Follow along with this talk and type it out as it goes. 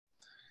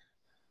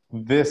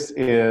This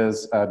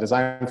is a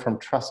Design from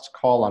Trust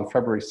call on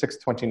February 6,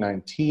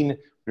 2019.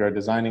 We are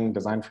designing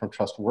Design from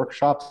Trust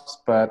workshops,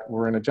 but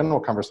we're in a general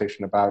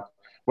conversation about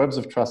webs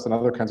of trust and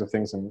other kinds of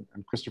things. And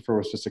Christopher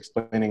was just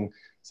explaining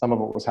some of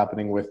what was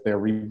happening with their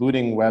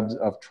rebooting webs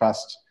of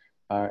trust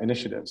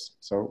initiatives.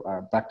 So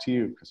back to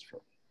you,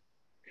 Christopher.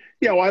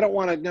 Yeah, well, I don't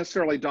want to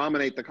necessarily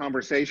dominate the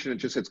conversation.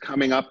 It's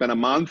coming up in a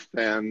month,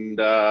 and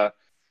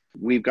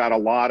we've got a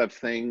lot of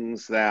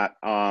things that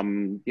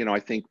I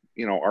think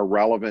are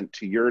relevant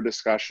to your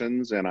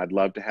discussions, and I'd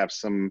love to have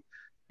some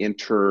there's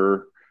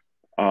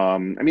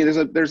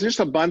just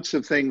a bunch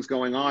of things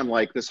going on,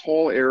 like this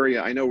whole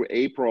area. I know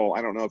April,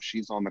 I don't know if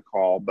she's on the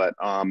call, but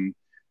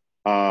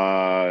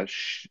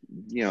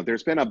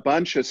there's been a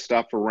bunch of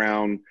stuff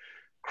around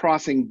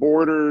crossing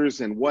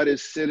borders and what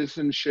is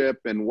citizenship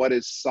and what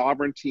is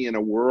sovereignty in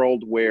a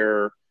world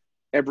where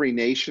every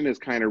nation is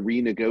kind of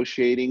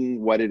renegotiating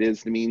what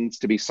it means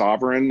to be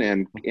sovereign,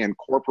 and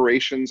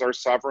corporations are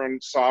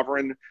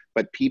sovereign,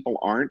 but people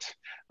aren't.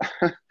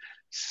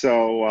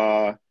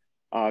 So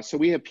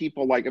we have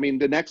people like,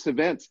 the next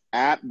event's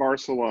at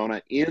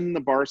Barcelona, in the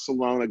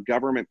Barcelona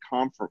government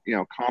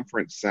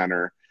conference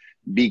center,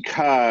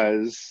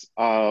 because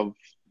of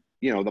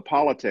the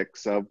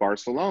politics of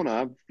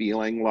Barcelona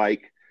feeling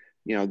like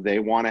they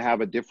want to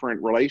have a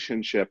different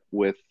relationship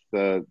with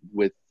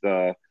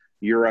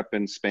Europe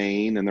and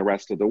Spain and the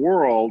rest of the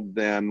world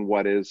than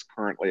what is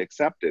currently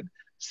accepted.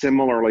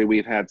 Similarly,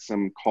 we've had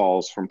some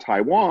calls from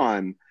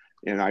Taiwan,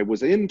 and I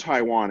was in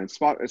Taiwan and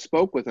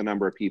spoke with a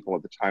number of people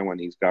at the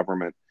Taiwanese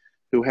government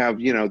who have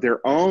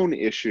their own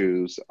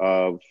issues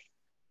of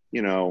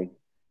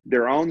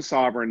their own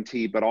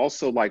sovereignty, but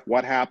also like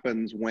what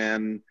happens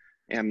when,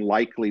 and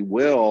likely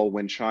will,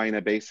 when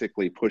China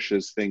basically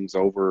pushes things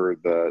over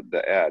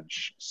the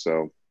edge.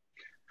 So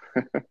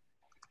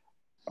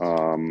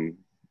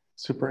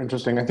super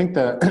interesting. I think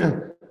that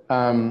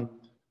are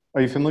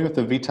you familiar with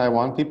the V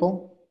Taiwan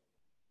people?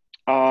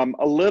 A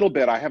little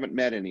bit. I haven't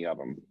met any of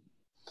them.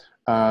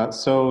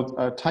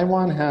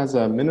 Taiwan has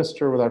a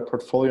minister with our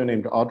portfolio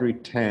named Audrey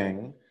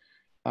Tang,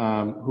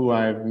 who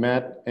I've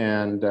met,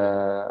 and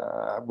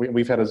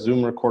we've had a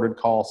Zoom recorded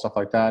call, stuff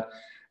like that.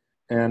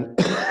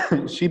 And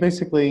she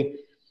basically,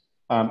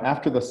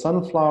 after the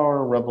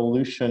sunflower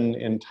revolution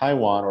in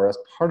Taiwan, or as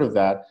part of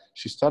that,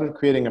 she started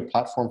creating a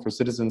platform for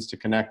citizens to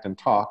connect and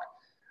talk.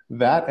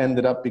 That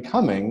ended up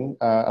becoming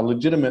a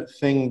legitimate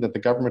thing that the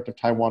government of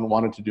Taiwan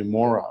wanted to do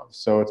more of.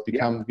 So it's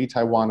become V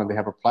Taiwan, and they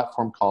have a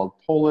platform called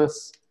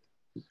Polis.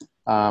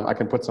 I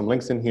can put some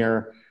links in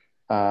here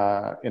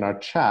in our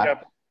chat.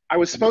 Yep. I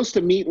was supposed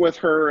to meet with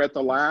her at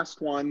the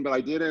last one, but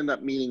I did end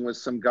up meeting with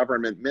some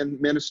government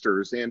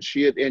ministers, and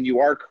and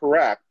you are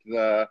correct.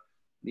 There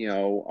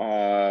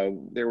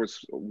was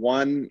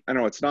one, I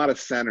know it's not a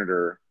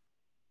senator.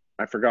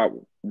 I forgot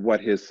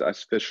what his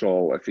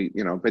official,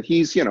 but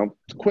he's,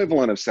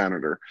 equivalent of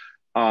senator.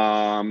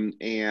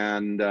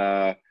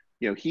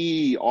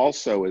 He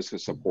also is a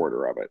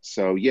supporter of it.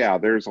 So yeah,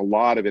 there's a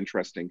lot of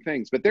interesting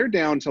things, but they're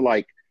down to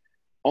like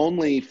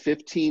only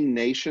 15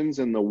 nations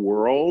in the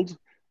world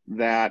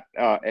that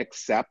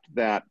accept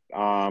that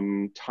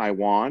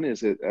Taiwan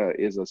is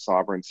a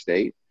sovereign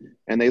state,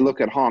 and they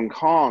look at Hong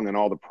Kong and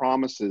all the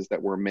promises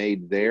that were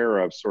made there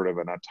of sort of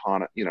an a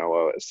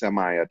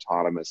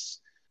semi-autonomous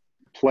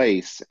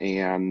place,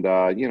 and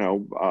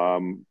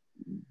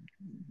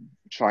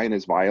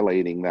China's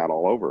violating that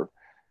all over.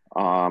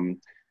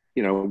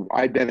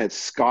 I've been at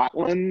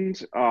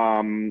Scotland.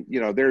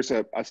 There's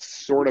a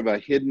sort of a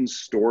hidden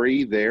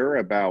story there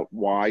about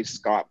why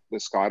the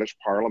Scottish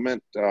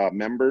Parliament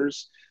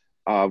members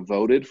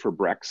voted for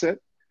Brexit,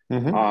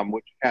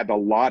 which had a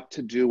lot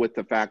to do with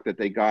the fact that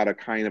they got a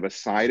kind of a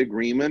side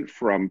agreement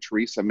from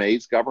Theresa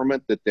May's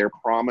government that their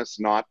promise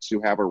not to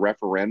have a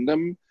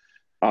referendum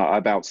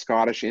about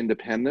Scottish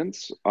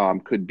independence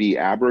could be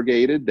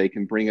abrogated. They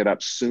can bring it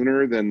up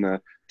sooner than the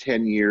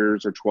 10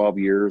 years or 12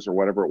 years or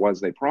whatever it was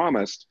they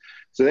promised.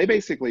 So they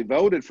basically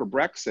voted for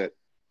Brexit,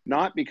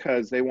 not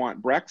because they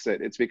want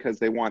Brexit, it's because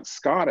they want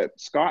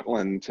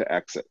Scotland to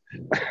exit.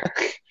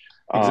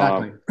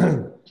 Exactly.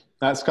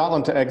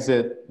 Scotland to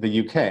exit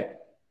the UK.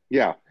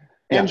 Yeah,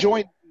 and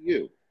join the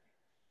EU.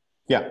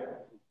 Yeah,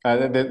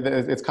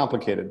 it's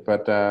complicated,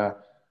 but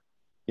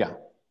yeah.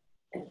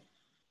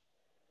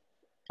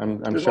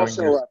 I'm showing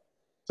also, you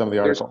some of the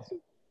articles.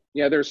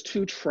 There's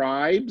two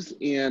tribes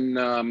in,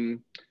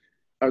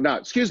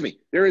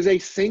 there is a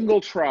single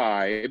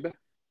tribe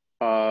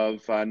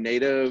of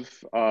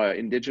native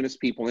indigenous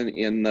people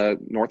in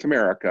North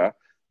America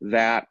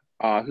that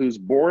whose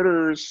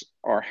borders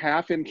are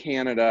half in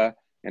Canada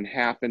and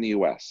half in the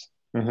US.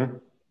 And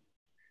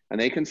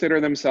they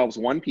consider themselves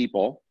one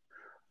people.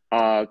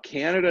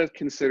 Canada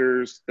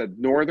considers the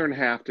northern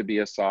half to be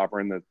a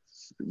sovereign. The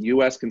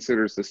US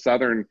considers the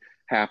southern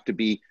have to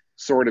be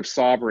sort of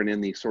sovereign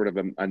in the sort of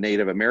a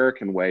Native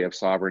American way of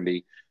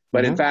sovereignty.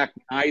 But in fact,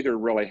 neither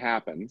really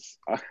happens.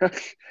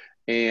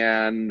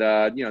 And,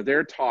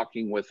 they're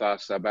talking with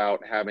us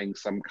about having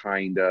some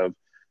kind of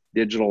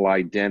digital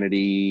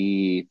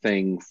identity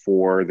thing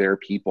for their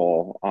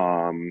people.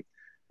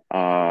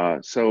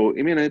 So,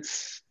 I mean, it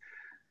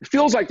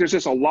feels like there's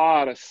just a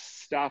lot of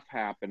stuff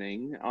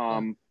happening.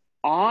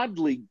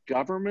 Oddly,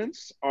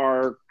 governments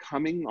are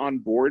coming on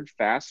board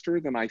faster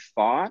than I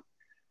thought.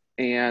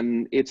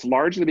 And it's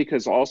largely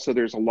because also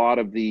there's a lot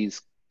of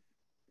these.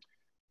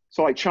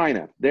 So like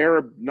China,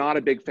 they're not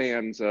a big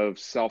fans of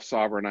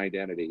self-sovereign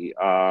identity.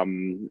 But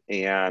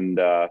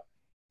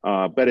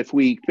if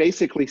we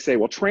basically say,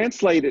 well,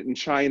 translate it in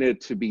China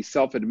to be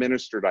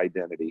self-administered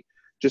identity,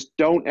 just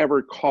don't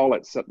ever call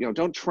it,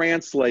 don't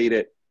translate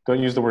it.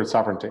 Don't use the word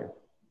sovereignty.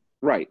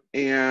 Right.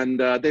 And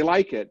they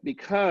like it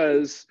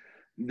because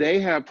they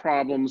have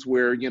problems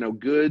where,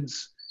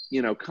 goods,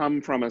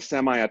 come from a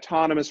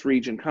semi-autonomous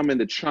region, come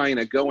into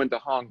China, go into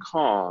Hong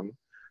Kong,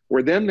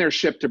 where then they're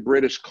shipped to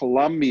British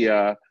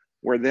Columbia,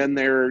 where then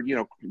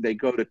they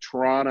go to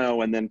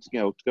Toronto and then,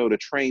 go to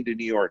train to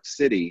New York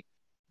City.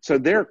 So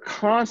they're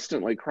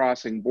constantly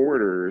crossing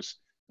borders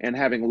and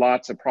having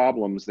lots of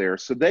problems there.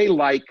 So they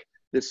like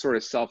this sort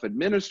of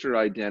self-administered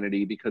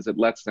identity because it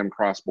lets them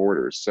cross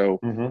borders. So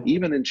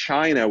even in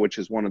China, which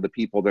is one of the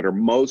people that are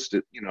most,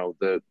 that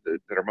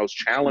are most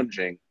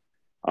challenging,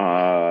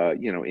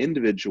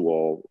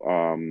 individual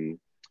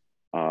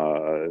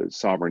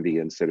sovereignty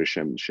and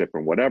citizenship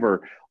and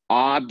whatever,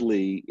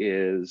 oddly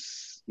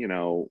is,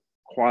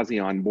 quasi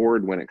on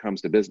board when it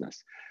comes to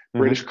business.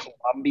 British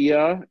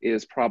Columbia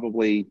is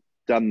probably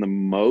done the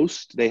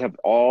most. They have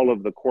all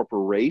of the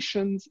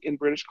corporations in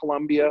British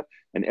Columbia,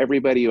 and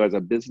everybody who has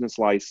a business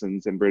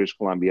license in British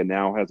Columbia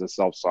now has a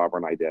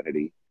self-sovereign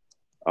identity.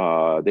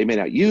 They may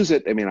not use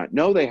it, they may not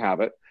know they have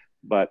it,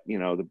 but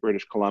the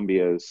British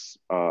Columbia's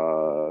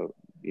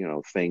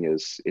thing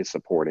is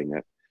supporting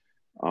it.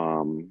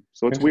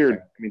 So it's weird.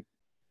 I mean,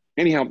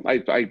 anyhow,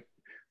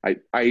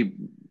 I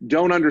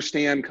don't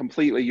understand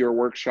completely your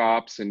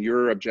workshops and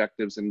your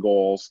objectives and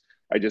goals.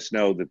 I just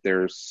know that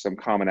there's some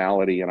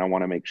commonality, and I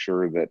want to make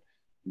sure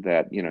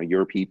that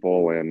your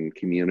people and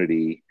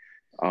community,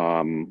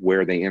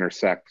 where they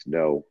intersect,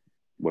 know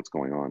what's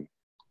going on.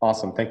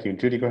 Awesome, thank you.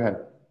 Judy, go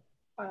ahead.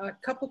 A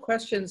couple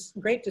questions.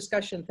 Great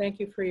discussion. Thank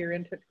you for your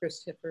input,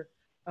 Christopher.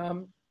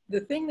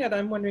 The thing that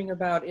I'm wondering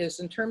about is,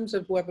 in terms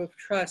of Web of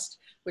Trust,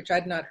 which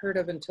I'd not heard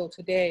of until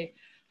today,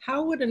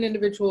 how would an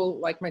individual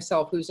like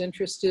myself who's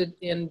interested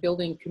in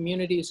building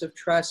communities of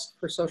trust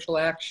for social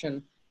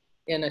action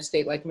in a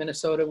state like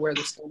Minnesota, where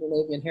the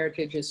Scandinavian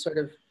heritage is sort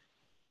of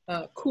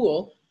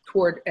cool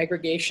toward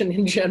aggregation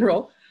in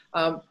general,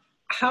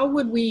 how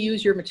would we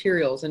use your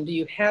materials? And do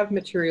you have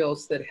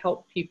materials that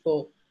help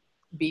people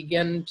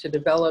begin to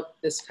develop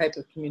this type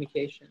of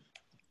communication?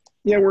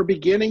 Yeah, we're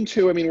beginning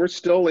to. I mean, we're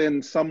still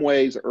in some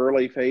ways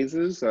early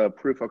phases,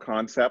 proof of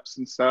concepts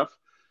and stuff.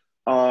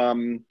 I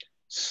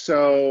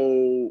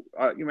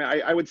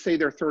would say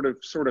there are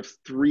sort of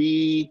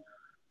three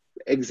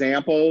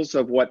examples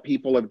of what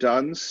people have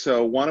done.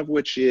 So one of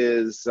which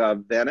is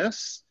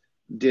Venice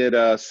did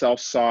a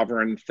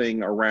self-sovereign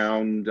thing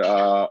around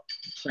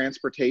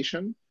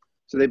transportation.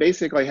 So they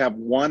basically have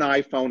one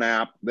iPhone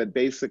app that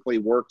basically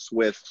works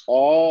with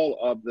all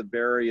of the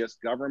various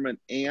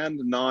government and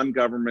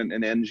non-government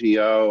and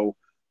NGO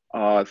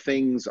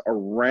things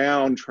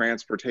around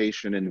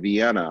transportation in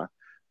Vienna,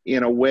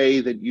 in a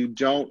way that you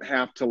don't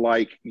have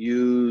to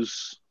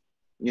use,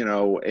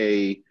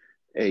 a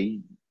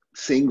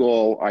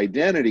single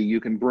identity.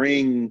 You can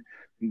bring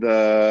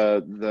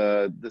the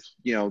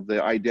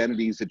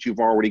identities that you've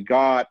already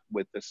got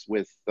with the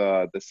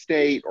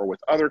state or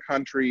with other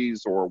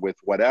countries or with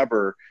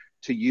whatever,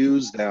 to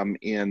use them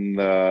in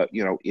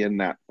in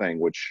that thing,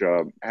 which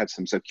has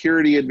some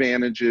security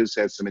advantages,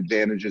 has some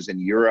advantages in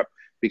Europe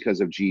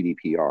because of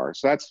GDPR.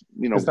 So that's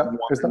is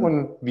that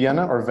one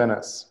Vienna or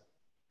Venice?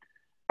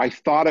 I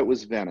thought it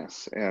was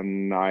Venice,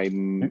 and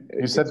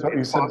you said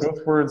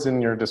both words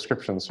in your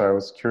description, so I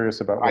was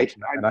curious about which,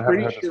 and I haven't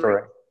heard the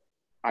story.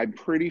 I'm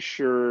pretty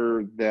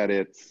sure that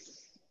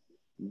it's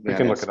Venice. We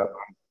can look it up.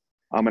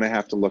 I'm going to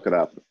have to look it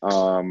up.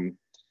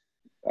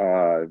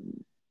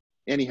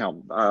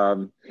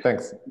 Anyhow,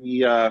 thanks.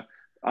 So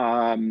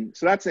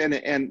that's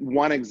and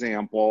one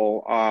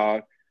example.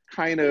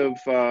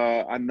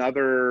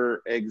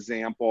 Another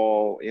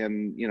example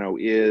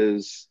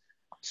is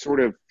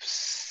sort of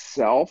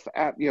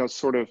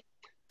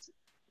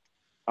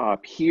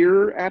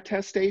peer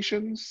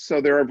attestations.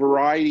 So there are a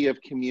variety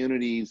of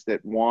communities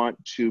that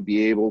want to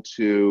be able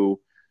to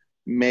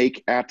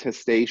make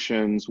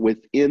attestations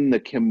within the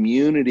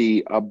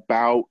community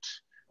about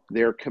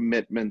their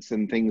commitments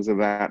and things of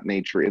that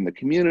nature in the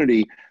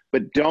community,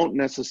 but don't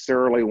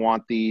necessarily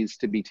want these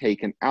to be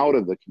taken out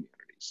of the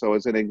community. So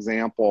as an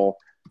example,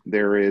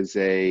 there is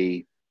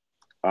a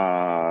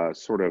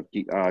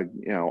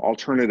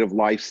alternative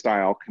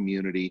lifestyle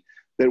community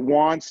that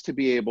wants to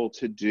be able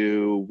to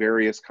do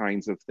various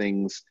kinds of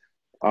things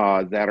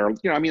that are,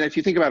 if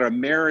you think about a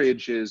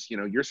marriage is,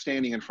 you're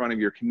standing in front of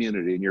your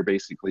community and you're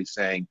basically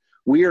saying,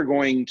 we are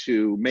going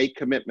to make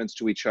commitments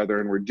to each other,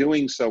 and we're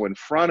doing so in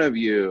front of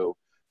you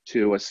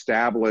to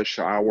establish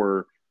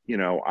our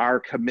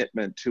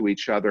commitment to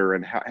each other,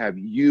 and have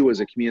you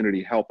as a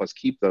community help us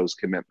keep those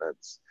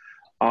commitments.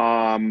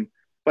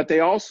 But but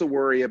they also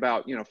worry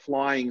about,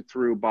 flying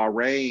through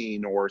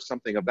Bahrain or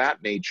something of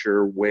that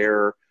nature,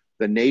 where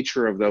the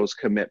nature of those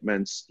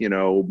commitments,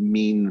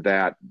 mean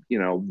that,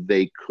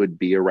 they could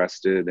be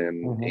arrested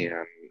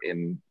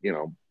and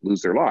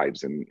lose their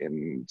lives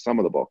in some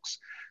of the books.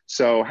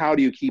 So how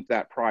do you keep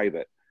that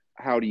private?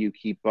 How do you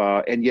keep,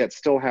 and yet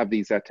still have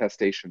these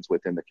attestations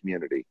within the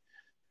community?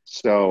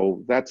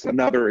 So that's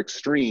another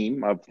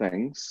extreme of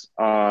things.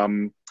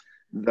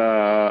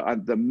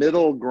 The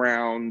middle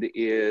ground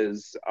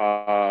is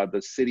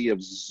the city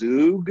of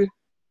Zug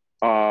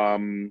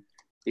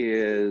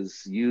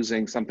is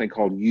using something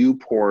called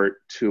Uport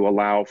to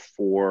allow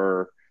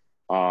for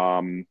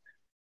polling.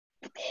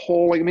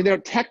 I mean, they're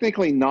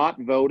technically not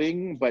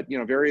voting, but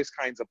various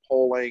kinds of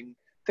polling,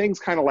 things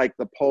kind of like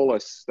the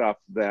polis stuff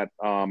that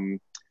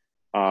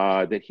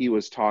that he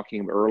was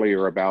talking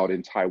earlier about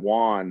in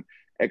Taiwan,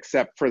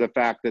 except for the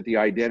fact that the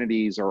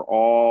identities are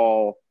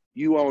all,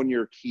 you own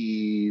your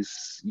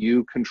keys,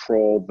 you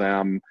control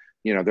them.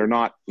 They're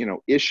not,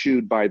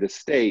 issued by the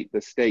state. The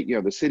state,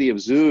 the city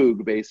of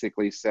Zug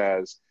basically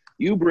says,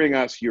 you bring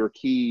us your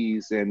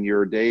keys and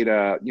your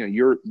data,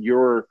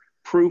 your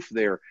proof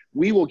there.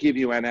 We will give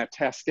you an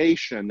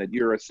attestation that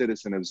you're a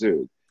citizen of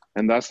Zug,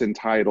 and thus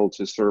entitled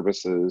to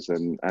services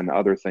and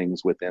other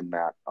things within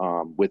that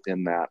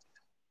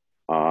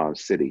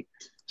city.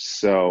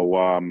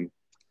 So,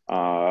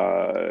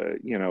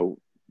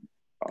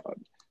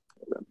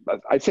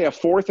 I'd say a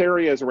fourth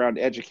area is around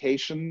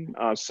education.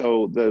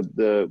 So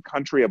the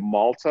country of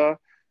Malta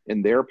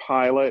in their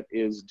pilot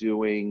is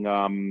doing,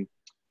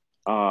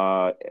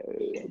 they're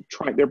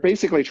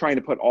basically trying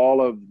to put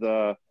all of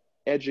the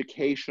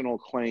educational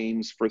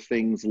claims for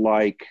things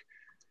like,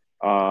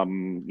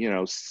 doctor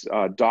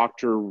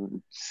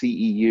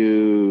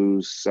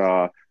CEUs,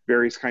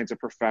 various kinds of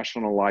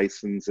professional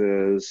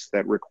licenses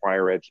that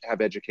have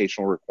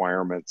educational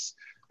requirements,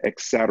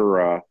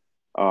 etc.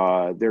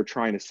 They're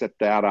trying to set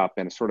that up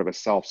in a sort of a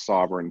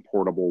self-sovereign,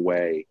 portable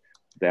way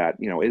that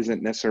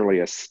isn't necessarily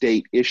a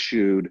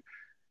state-issued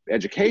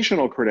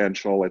educational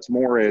credential. It's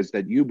more is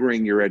that you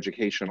bring your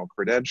educational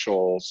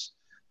credentials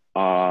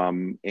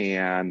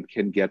and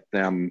can get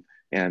them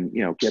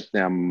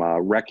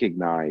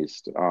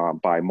recognized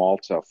by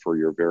Malta for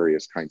your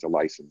various kinds of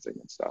licensing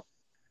and stuff.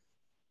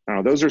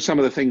 Those are some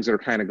of the things that are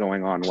kind of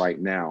going on right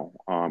now.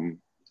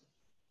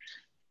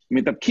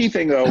 The key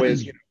thing though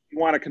is you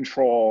want to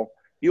control.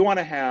 You want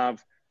to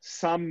have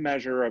some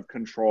measure of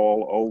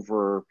control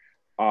over,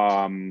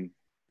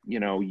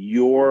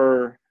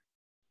 your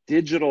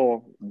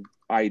digital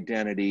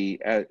identity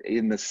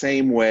in the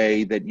same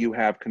way that you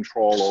have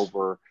control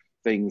over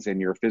things in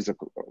your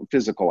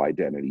physical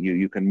identity.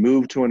 You can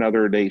move to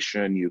another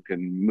nation, you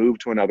can move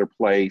to another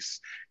place,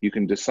 you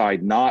can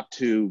decide not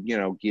to,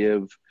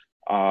 give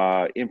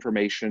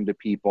information to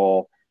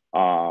people.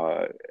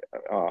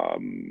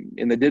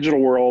 In the digital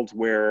world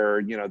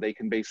where, they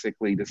can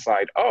basically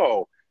decide,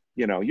 oh,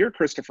 you're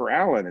Christopher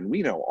Allen and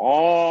we know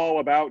all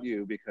about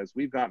you because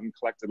we've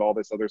collected all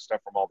this other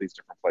stuff from all these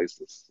different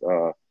places.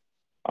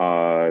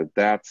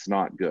 That's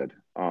not good.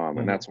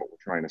 And that's what we're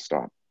trying to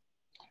stop.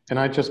 And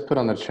I just put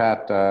on the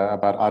chat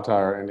about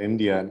Aadhaar in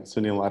India. And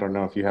Sunil, I don't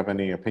know if you have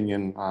any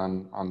opinion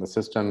on the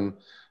system.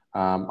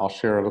 I'll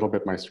share a little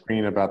bit my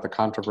screen about the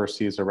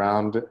controversies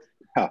around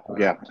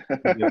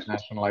India's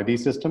national ID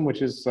system,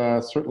 which is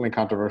certainly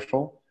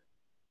controversial.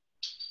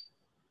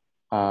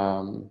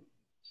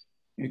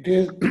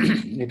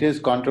 It is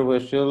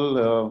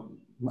controversial.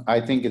 I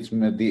think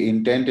the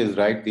intent is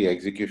right, the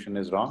execution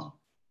is wrong.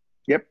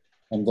 Yep.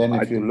 And then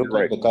if you look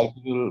at the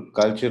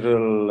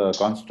cultural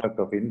construct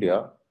of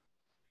India,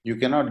 you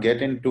cannot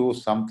get into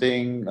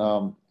something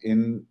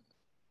in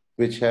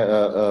which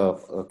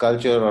a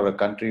culture or a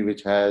country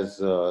which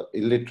has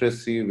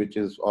illiteracy, which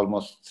is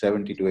almost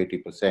 70 to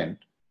 80%,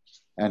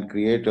 and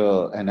create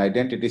an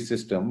identity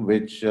system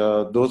which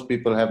those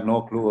people have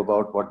no clue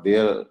about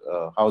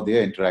how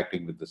they're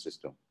interacting with the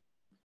system.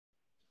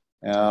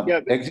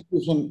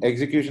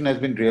 Execution has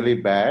been really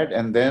bad,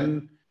 and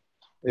then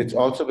it's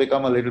also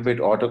become a little bit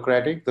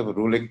autocratic. The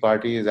ruling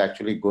party is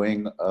actually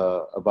going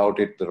about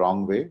it the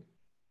wrong way.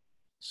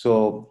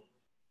 So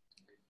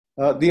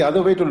the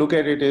other way to look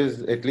at it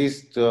is at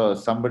least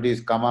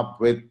somebody's come up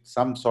with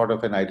some sort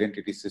of an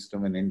identity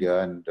system in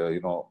India, and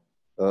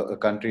a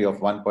country of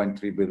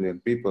 1.3 billion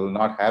people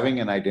not having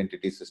an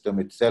identity system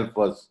itself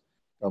was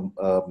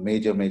a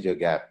major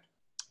gap.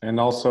 And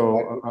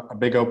also a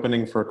big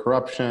opening for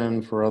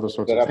corruption, for other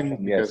sorts of things.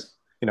 Because,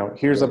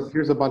 here's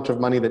a bunch of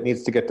money that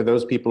needs to get to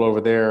those people over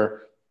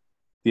there.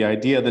 The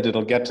idea that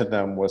it'll get to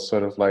them was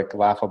sort of like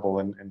laughable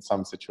in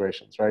some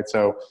situations, right?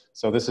 So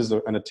this is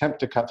an attempt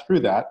to cut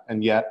through that,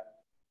 and yet.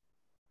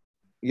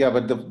 Yeah,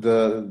 but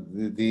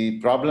the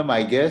problem,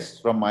 I guess,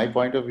 from my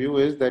point of view,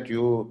 is that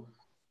you're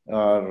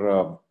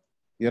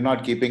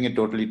not keeping it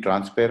totally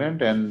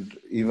transparent, and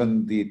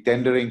even the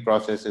tendering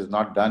process is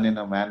not done in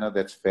a manner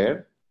that's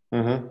fair.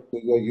 Mm-hmm. So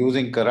you're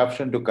using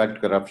corruption to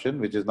cut corruption,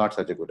 which is not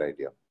such a good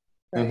idea.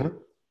 Right.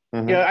 Mm-hmm.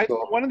 Yeah,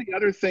 So, one of the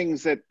other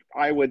things that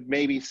I would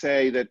maybe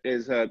say that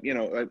is a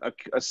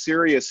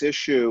serious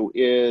issue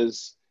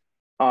is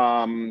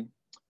um,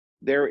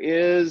 there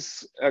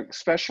is,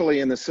 especially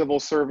in the civil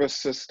service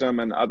system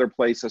and other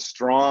places, a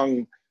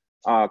strong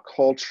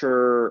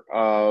culture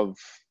of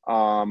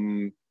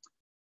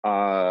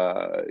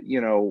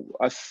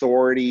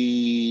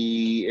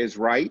authority is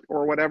right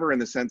or whatever, in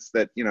the sense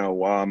that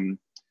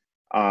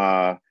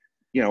uh,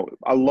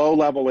 a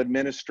low-level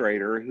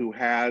administrator who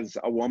has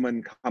a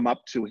woman come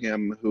up to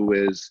him who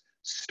is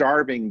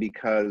starving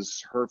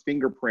because her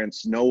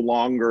fingerprints no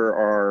longer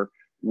are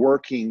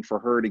working for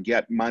her to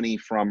get money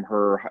from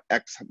her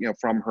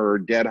from her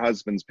dead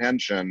husband's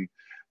pension.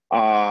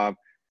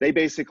 They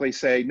basically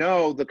say,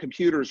 no, the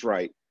computer's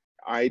right.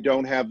 I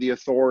don't have the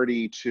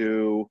authority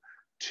to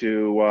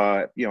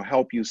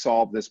help you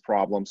solve this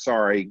problem.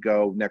 Sorry,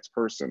 go next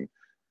person.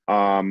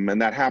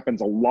 And that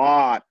happens a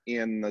lot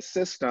in the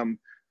system,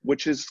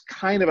 which is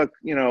kind of a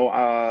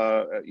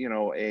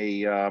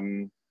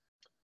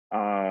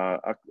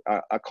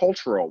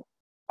cultural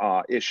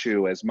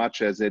issue as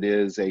much as it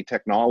is a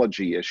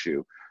technology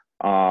issue.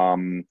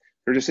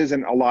 There just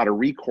isn't a lot of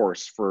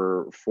recourse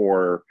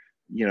for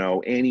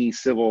any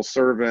civil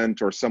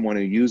servant or someone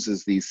who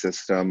uses these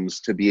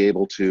systems to be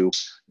able to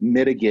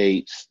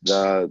mitigate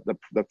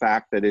the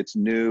fact that it's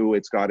new,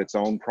 it's got its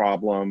own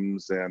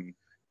problems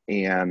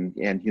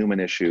and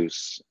human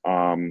issues.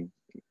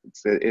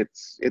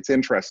 It's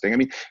interesting. I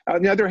mean,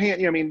 on the other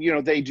hand,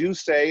 they do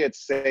say it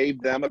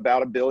saved them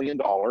about $1 billion,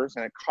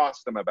 and it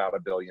cost them about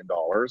 $1 billion,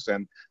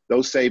 and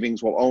those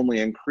savings will only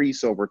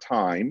increase over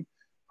time.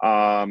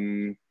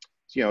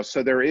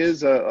 So there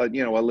is a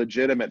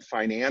legitimate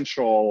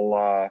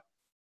financial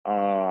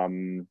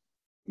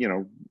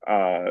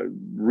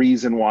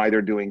reason why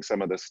they're doing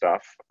some of this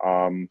stuff.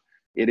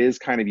 It is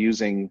kind of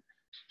using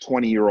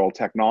 20-year-old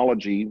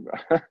technology,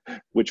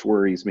 which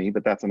worries me,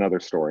 but that's another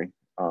story.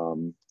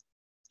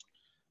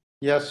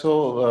 yeah,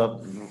 so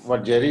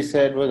what Jerry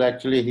said was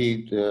actually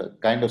he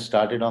kind of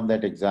started on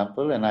that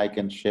example, and I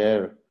can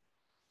share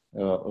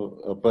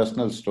a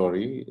personal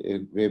story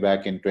way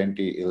back in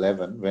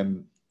 2011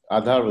 when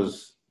Aadhaar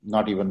was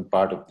not even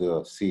part of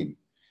the scene,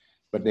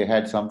 but they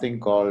had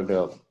something called,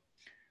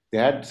 they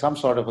had some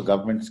sort of a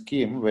government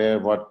scheme where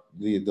what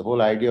the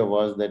whole idea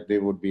was that they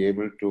would be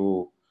able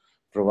to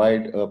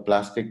provide a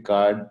plastic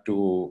card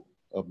to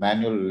a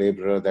manual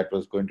laborer that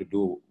was going to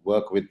do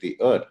work with the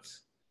earth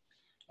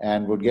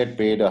and would get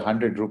paid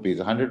 100 rupees.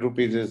 100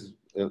 rupees is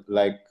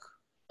like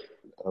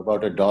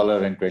about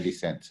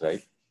 $1.20,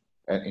 right?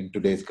 In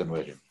today's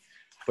conversion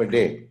per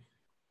day.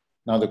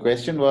 Now, the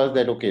question was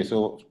that, okay,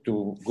 so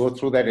to go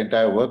through that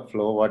entire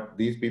workflow, what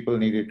these people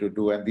needed to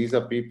do, and these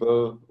are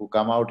people who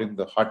come out in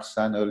the hot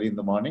sun early in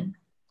the morning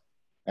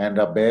and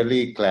are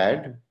barely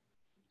clad.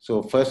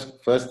 So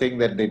first thing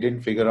that they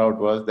didn't figure out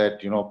was that,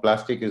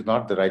 plastic is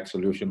not the right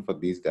solution for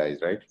these guys,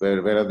 right?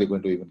 Where are they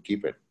going to even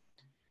keep it?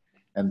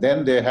 And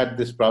then they had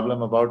this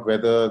problem about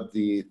whether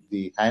the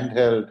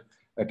handheld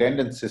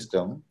attendance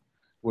system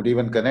would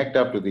even connect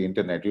up to the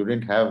internet. You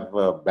didn't have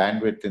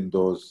bandwidth in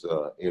those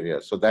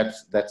areas. So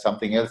that's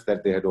something else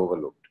that they had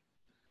overlooked.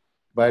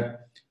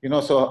 But,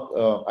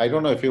 so I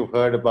don't know if you've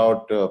heard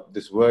about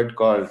this word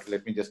called,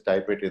 let me just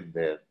type it in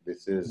there.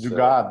 This is...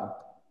 Jugad.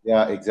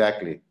 Yeah,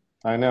 exactly.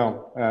 I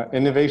know.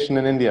 Innovation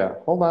in India.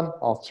 Hold on,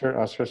 I'll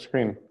share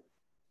screen.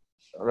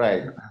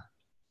 Right.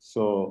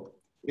 So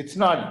it's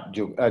not,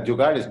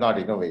 Jugaad is not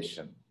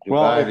innovation.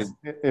 Jugaad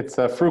it's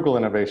a frugal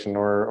innovation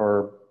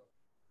or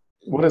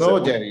what is it?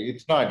 No, Jerry,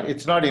 it's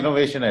not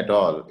innovation at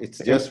all. It's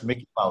just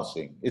Mickey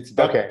Mousing. It's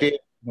duct tape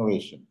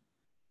innovation.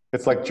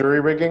 It's like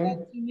jury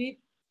rigging?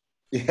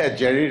 Yeah,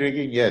 jerry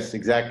rigging, yes,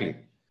 exactly.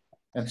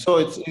 And so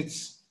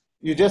it's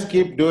you just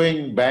keep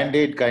doing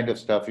band-aid kind of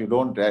stuff. You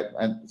don't,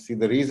 and see,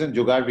 the reason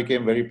Jugaad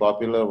became very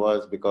popular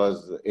was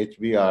because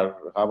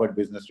HBR, Harvard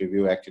Business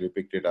Review, actually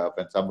picked it up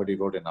and somebody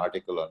wrote an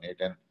article on it.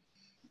 And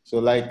so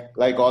like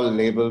all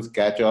labels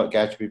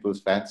catch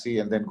people's fancy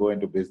and then go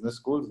into business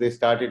schools, they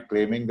started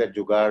claiming that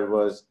Jugaad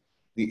was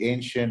the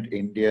ancient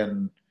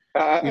Indian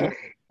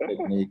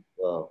technique.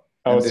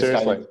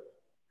 Seriously?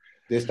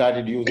 They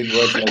started using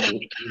words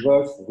like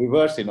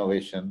reverse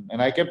innovation.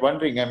 And I kept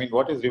wondering,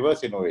 what is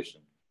reverse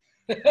innovation?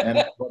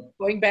 And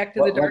going back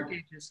to the dark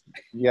ages.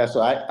 Yeah, so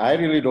I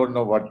really don't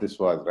know what this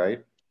was,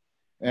 right?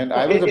 And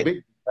I was a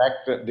big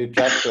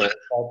detractor.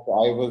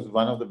 I was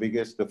one of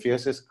the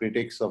fiercest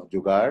critics of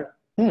Jugaad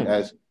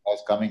as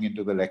coming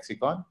into the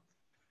lexicon.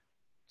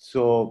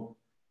 So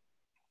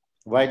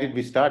why did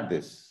we start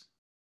this?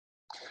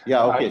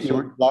 Yeah, okay. You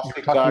were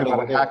talking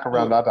about a hack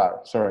around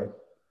Aadhaar. Sorry.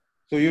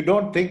 So you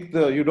don't think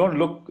you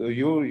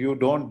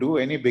don't do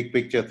any big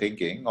picture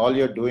thinking. All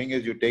you're doing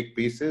is you take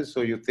pieces.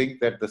 So you think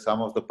that the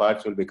sum of the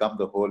parts will become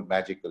the whole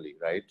magically,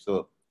 right?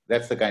 So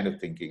that's the kind of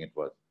thinking it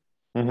was.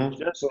 Mm-hmm.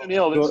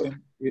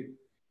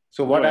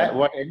 So what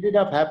ended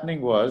up happening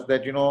was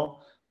that,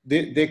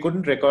 they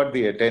couldn't record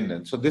the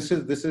attendance. So this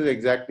is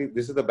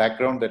the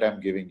background that I'm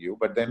giving you.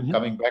 But then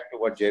coming back to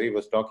what Jerry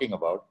was talking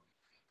about,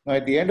 Now,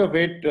 at the end of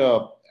it,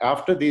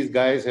 after these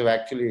guys have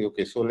actually,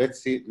 okay, so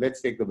let's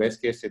take the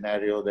best case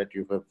scenario that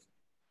you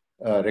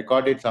have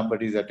recorded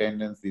somebody's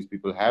attendance. These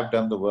people have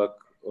done the work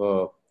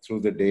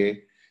through the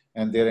day,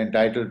 and they're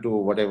entitled to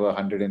whatever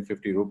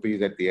 150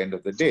 rupees at the end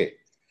of the day.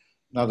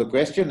 Now, the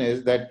question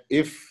is that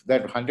if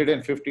that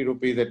 150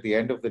 rupees at the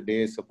end of the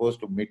day is supposed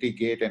to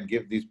mitigate and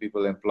give these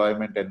people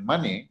employment and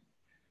money,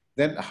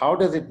 then how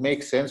does it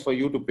make sense for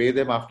you to pay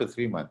them after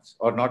 3 months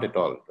or not at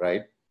all,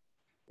 right?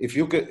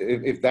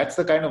 If that's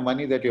the kind of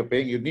money that you're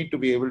paying, you need to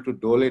be able to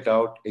dole it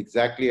out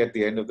exactly at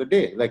the end of the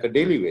day, like a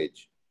daily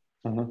wage.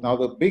 Mm-hmm. Now,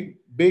 the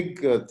big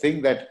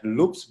thing that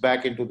loops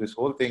back into this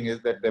whole thing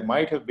is that there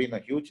might have been a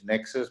huge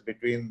nexus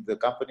between the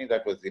company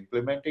that was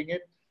implementing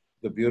it,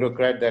 the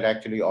bureaucrat that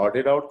actually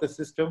ordered out the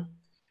system,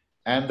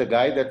 and the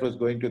guy that was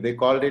going to, they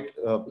called it,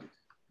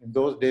 in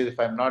those days, if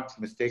I'm not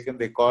mistaken,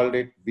 they called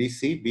it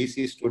BC.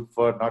 BC stood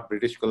for not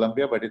British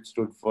Columbia, but it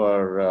stood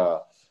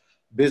for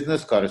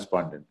business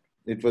correspondent.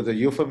 It was a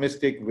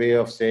euphemistic way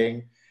of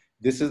saying,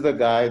 this is the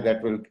guy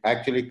that will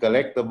actually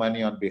collect the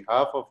money on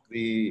behalf of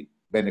the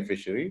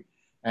beneficiary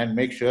and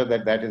make sure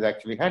that that is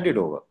actually handed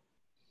over.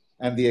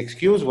 And the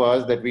excuse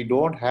was that we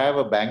don't have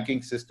a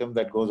banking system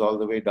that goes all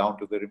the way down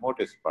to the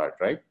remotest part,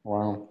 right?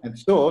 Wow. And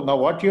so now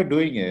what you're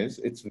doing is,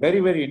 it's very,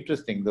 very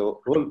interesting.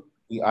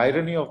 The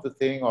irony of the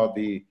thing, or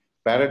the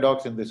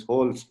paradox in this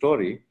whole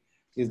story,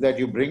 is that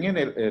you bring in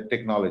a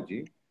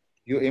technology,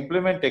 you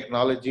implement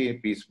technology in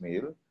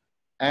piecemeal,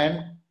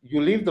 and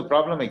you leave the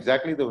problem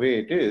exactly the way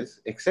it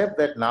is, except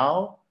that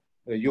now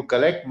you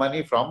collect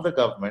money from the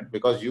government,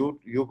 because you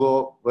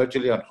go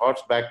virtually on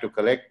horseback to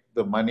collect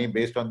the money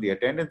based on the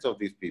attendance of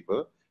these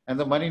people, and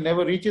the money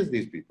never reaches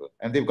these people.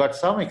 And they've got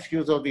some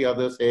excuse or the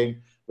other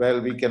saying, well,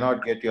 we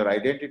cannot get your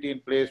identity in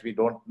place, we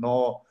don't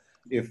know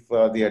if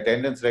the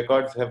attendance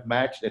records have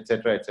matched,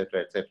 etc.,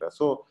 etc., etc.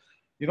 So,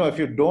 if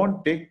you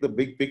don't take the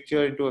big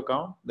picture into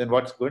account, then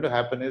what's going to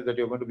happen is that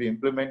you're going to be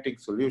implementing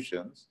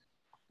solutions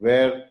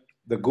where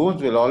the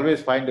goons will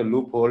always find a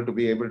loophole to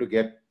be able to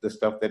get the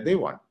stuff that they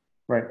want.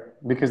 Right,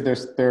 because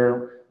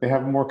they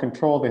have more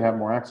control, they have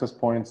more access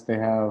points, they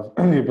have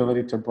the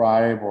ability to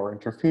bribe or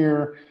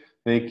interfere.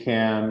 They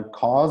can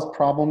cause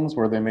problems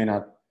where there may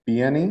not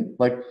be any.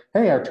 Like,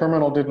 hey, our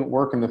terminal didn't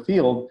work in the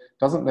field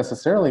doesn't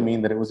necessarily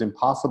mean that it was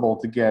impossible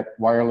to get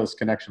wireless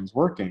connections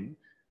working.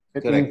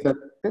 It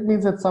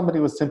means that somebody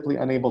was simply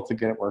unable to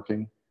get it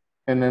working,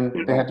 and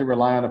then they had to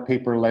rely on a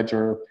paper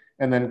ledger.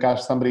 And then,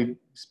 gosh, somebody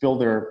spilled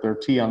their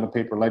tea on the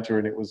paper ledger,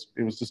 and it was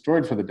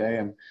destroyed for the day.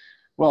 And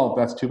well,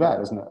 that's too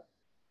bad, isn't it?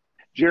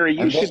 Jerry,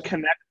 you should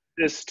connect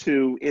this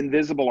to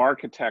invisible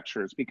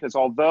architectures, because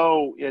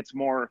although it's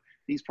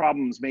these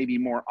problems may be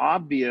more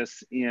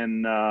obvious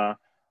in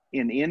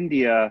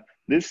India,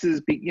 this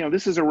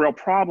is a real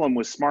problem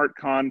with smart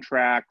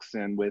contracts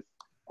and with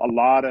a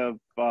lot of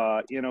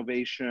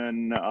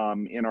innovation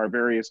in our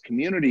various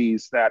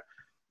communities, that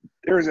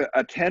there's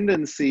a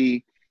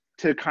tendency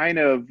to kind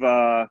of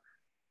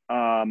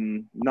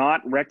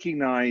not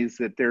recognize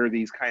that there are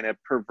these kind of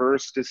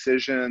perverse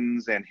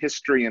decisions and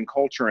history and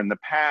culture in the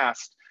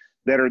past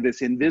that are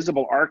this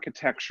invisible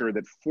architecture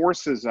that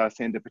forces us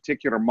into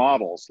particular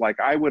models. Like,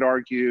 I would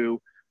argue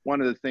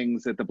one of the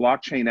things that the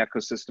blockchain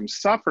ecosystem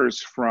suffers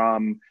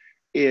from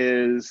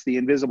is the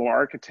invisible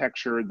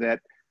architecture that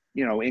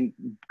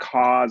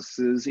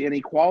causes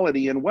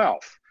inequality in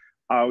wealth.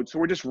 So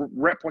we're just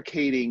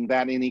replicating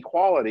that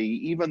inequality,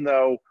 even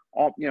though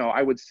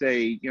I would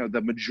say,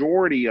 the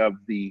majority of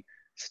the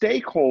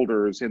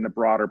stakeholders in the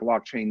broader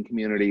blockchain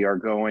community are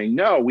going,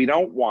 no, we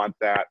don't want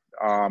that.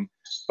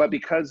 But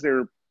because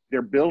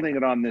they're building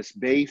it on this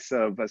base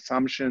of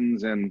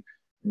assumptions and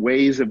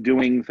ways of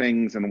doing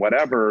things and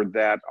whatever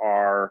that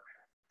are,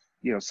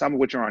 some of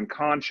which are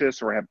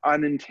unconscious or have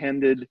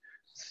unintended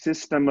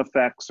system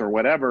effects or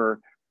whatever,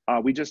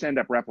 we just end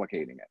up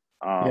replicating it.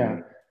 Yeah,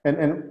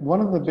 and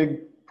one of the big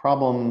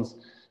problems,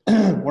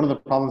 one of the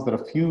problems that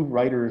a few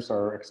writers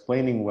are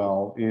explaining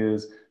well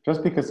is,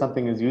 just because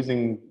something is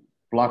using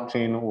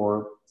blockchain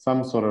or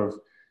some sort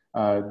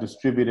of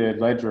distributed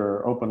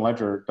ledger, open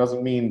ledger,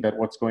 doesn't mean that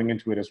what's going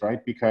into it is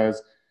right,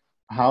 because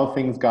how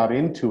things got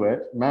into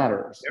it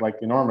matters, like,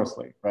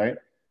 enormously, right?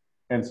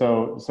 And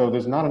so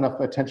there's not enough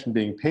attention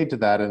being paid to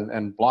that,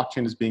 and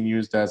blockchain is being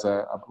used as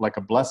like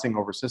a blessing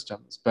over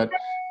systems. But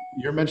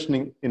you're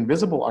mentioning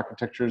invisible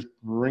architectures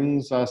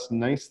brings us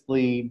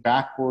nicely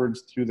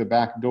backwards through the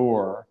back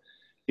door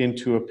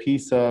into a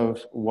piece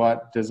of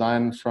what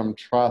design from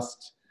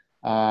trust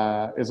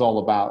is all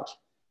about.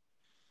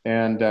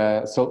 And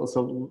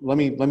so let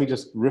me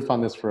just riff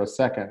on this for a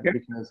second,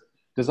 because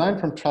design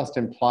from trust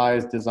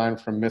implies design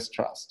from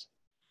mistrust.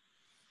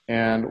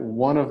 And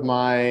one of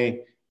my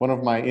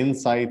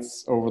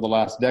insights over the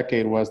last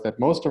decade was that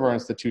most of our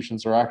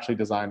institutions are actually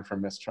designed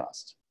from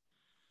mistrust.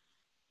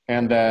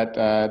 And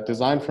that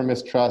design for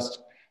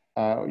mistrust,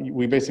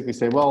 we basically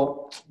say,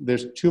 well,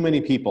 there's too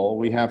many people.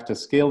 We have to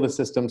scale the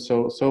system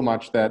so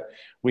much that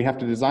we have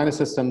to design a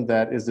system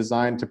that is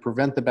designed to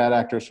prevent the bad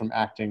actors from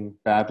acting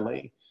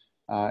badly.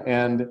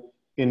 And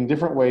in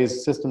different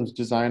ways, systems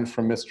designed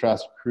from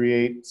mistrust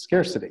create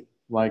scarcity,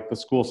 like the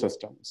school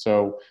system.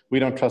 So we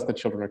don't trust that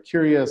children are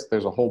curious.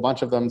 There's a whole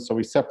bunch of them. So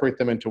we separate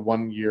them into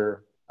 1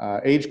 year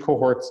age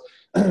cohorts,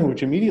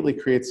 which immediately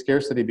creates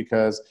scarcity,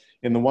 because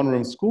in the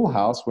one-room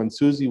schoolhouse, when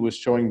Susie was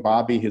showing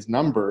Bobby his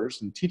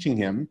numbers and teaching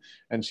him,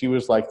 and she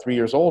was like 3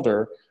 years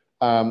older,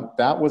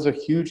 that was a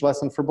huge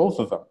lesson for both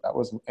of them. That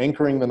was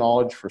anchoring the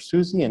knowledge for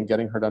Susie and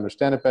getting her to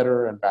understand it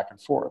better, and back and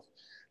forth.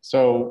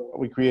 So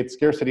we create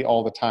scarcity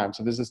all the time.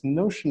 So there's this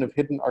notion of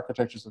hidden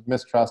architectures of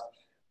mistrust,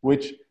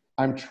 which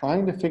I'm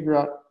trying to figure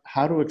out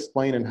how to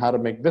explain and how to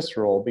make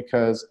visceral,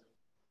 because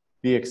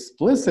the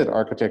explicit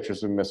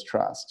architectures of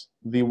mistrust,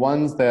 the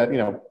ones that, you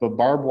know, the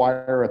barbed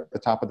wire at the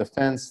top of the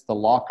fence, the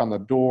lock on the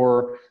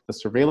door, the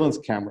surveillance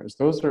cameras,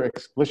 those are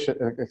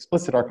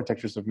explicit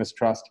architectures of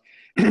mistrust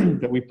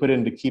that we put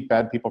in to keep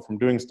bad people from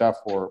doing stuff,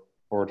 or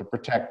to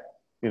protect,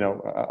 you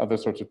know, other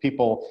sorts of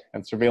people.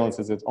 And surveillance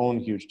is its own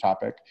huge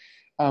topic.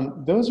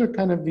 Those are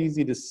kind of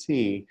easy to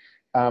see.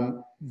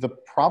 The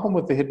problem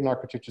with the hidden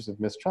architectures of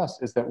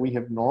mistrust is that we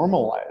have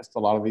normalized a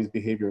lot of these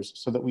behaviors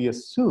so that we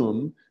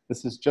assume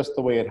this is just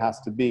the way it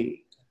has to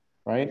be,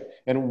 right?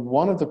 And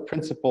one of the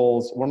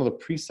principles, one of the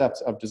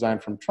precepts of design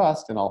from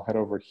trust, and I'll head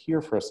over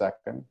here for a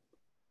second,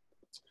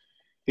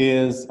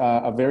 is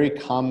a very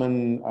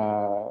common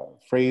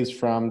phrase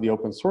from the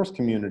open source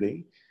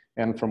community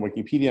and from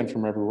Wikipedia and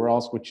from everywhere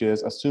else, which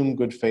is assume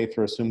good faith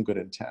or assume good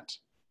intent.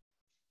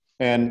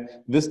 And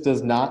this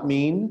does not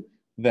mean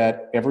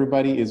that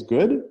everybody is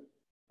good.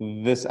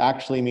 This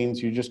actually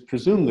means you just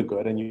presume the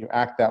good and you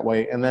act that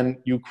way, and then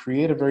you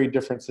create a very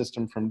different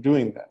system from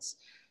doing this.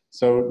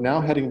 So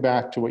now heading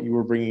back to what you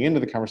were bringing into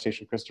the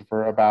conversation,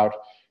 Christopher, about,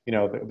 you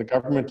know, the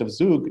government of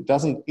Zug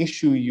doesn't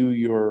issue you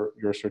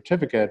your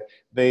certificate.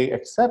 They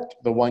accept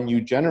the one you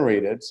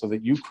generated so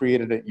that you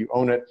created it, you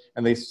own it,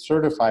 and they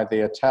certify,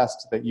 they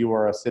attest that you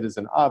are a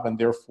citizen of, and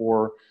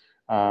therefore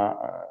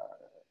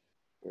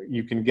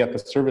you can get the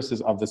services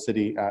of the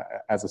city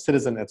as a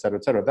citizen, et cetera,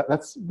 et cetera.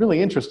 That's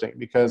really interesting,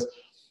 because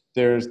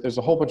there's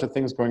a whole bunch of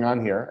things going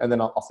on here. And then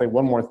I'll say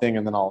one more thing,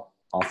 and then I'll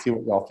see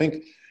what y'all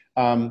think.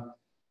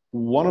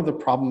 One of the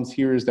problems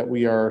here is that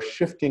we are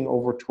shifting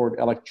over toward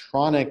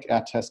electronic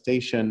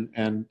attestation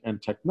and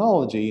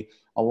technology,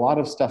 a lot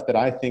of stuff that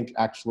I think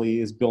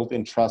actually is built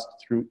in trust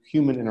through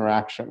human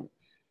interaction.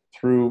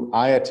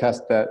 I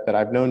attest that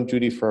I've known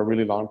Judy for a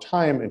really long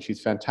time, and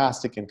she's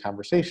fantastic in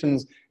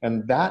conversations,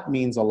 and that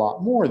means a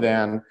lot more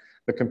than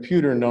the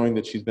computer knowing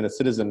that she's been a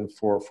citizen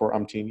for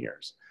umpteen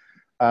years.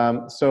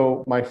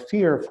 So my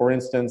fear, for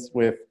instance,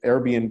 with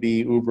Airbnb,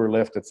 Uber,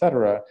 Lyft, et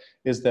cetera,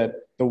 is that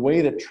the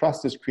way that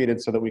trust is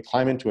created so that we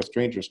climb into a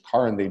stranger's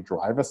car and they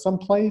drive us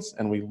someplace,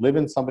 and we live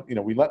in somebody, you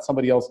know, we let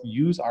somebody else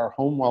use our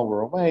home while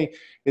we're away,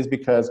 is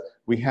because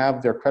we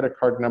have their credit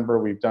card number.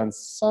 We've done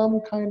some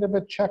kind of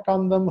a check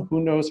on them.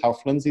 Who knows how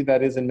flimsy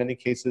that is in many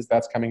cases.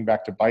 That's coming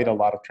back to bite a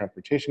lot of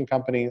transportation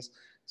companies,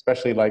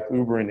 especially like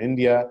Uber in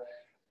India.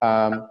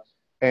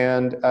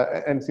 And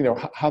you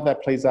know, how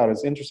that plays out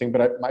is interesting,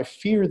 but my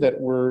fear that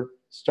we're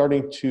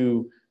starting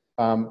to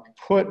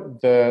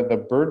put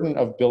the burden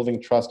of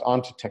building trust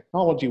onto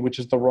technology, which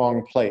is the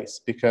wrong place,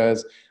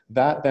 because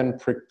that then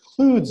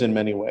precludes in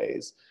many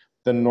ways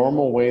the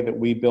normal way that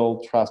we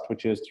build trust,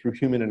 which is through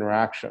human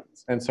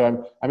interactions. And so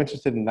I'm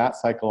interested in that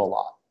cycle a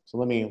lot. So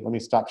let me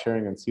stop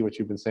sharing and see what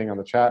you've been saying on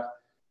the chat,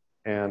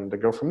 and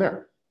go from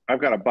there.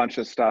 I've got a bunch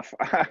of stuff.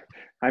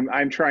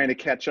 I'm trying to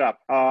catch up.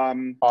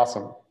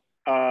 Awesome.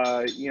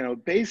 You know,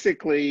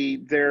 basically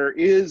there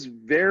is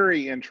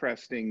very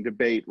interesting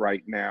debate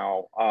right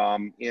now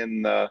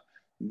in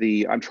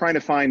I'm trying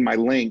to find my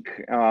link,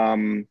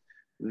 but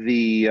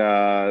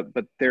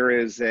there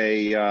is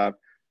a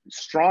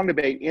strong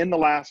debate in the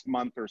last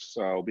month or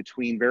so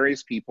between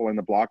various people in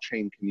the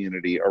blockchain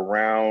community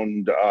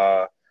around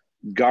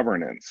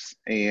governance.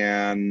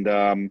 And,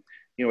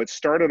 you know, it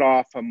started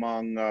off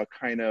among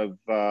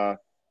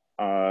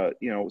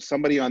you know,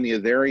 somebody on the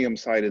Ethereum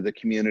side of the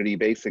community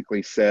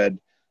basically said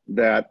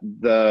that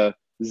the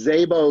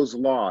Szabo's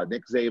law,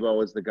 Nick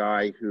Szabo is the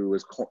guy who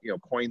has, you know,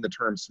 coined the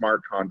term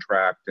smart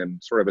contract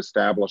and sort of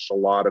established a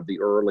lot of the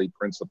early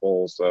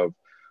principles of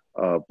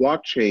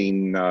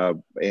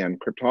blockchain and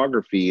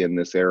cryptography in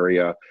this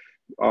area,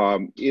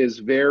 is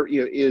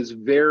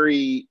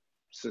very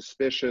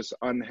suspicious,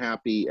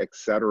 unhappy,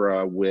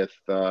 etc., with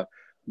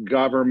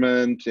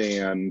government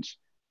and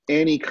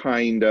any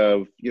kind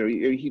of,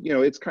 you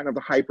know, it's kind of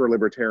the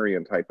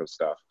hyper-libertarian type of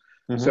stuff.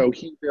 Mm-hmm. So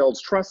he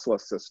builds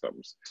trustless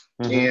systems.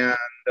 Mm-hmm.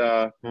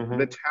 And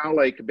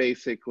Vitalik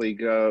basically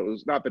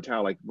goes, not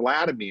Vitalik,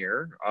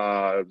 Vladimir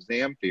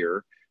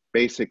Zamfir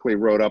basically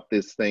wrote up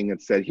this thing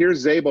and said,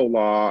 here's Szabo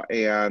law,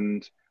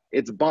 and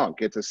it's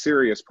bunk. It's a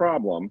serious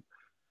problem.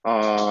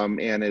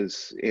 And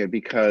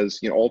because,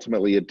 you know,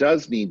 ultimately it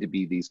does need to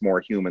be these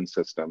more human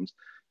systems.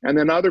 And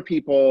then other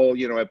people,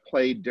 you know, have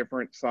played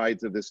different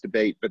sides of this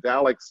debate. But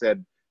Alex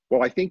said,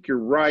 well, I think you're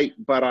right,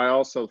 but I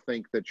also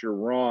think that you're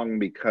wrong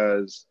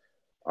because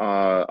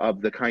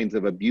of the kinds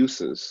of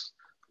abuses.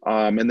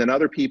 And then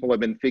other people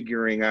have been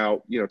figuring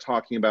out, you know,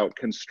 talking about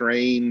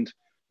constrained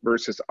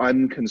versus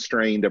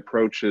unconstrained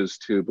approaches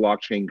to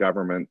blockchain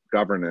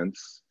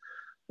governance.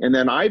 And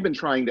then I've been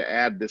trying to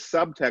add this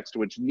subtext,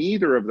 which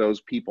neither of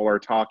those people are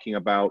talking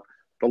about,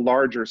 the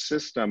larger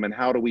system and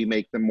how do we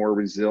make them more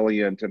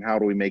resilient and how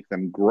do we make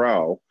them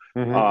grow,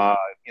 you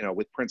know,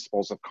 with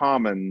principles of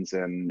commons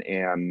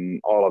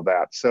and all of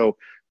that. So,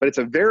 but it's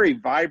a very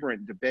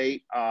vibrant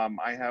debate. I'm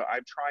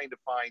trying to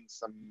find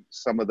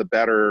some of the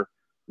better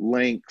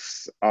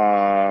links.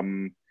 I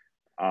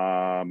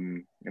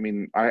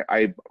mean,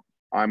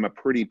 I'm a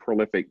pretty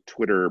prolific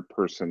Twitter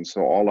person,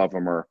 so all of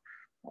them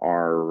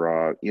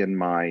are in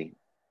my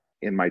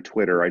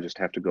Twitter. I just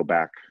have to go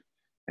back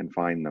and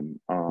find them.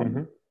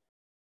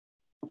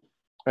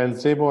 And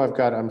Szabo,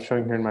 I'm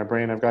showing here in my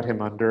brain, I've got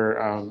him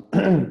under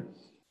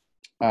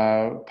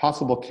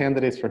possible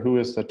candidates for who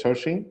is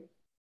Satoshi.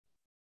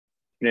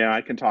 Yeah,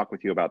 I can talk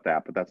with you about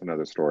that, but that's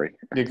another story.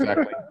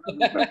 Exactly.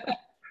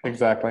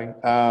 Exactly.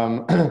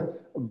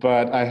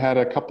 But I had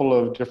a couple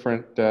of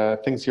different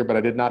things here, but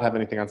I did not have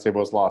anything on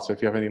Szabo's law. So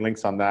if you have any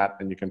links on that,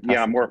 then you can pass.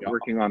 Yeah, I'm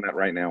working on that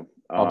right now.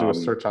 I'll do a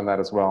search on that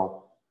as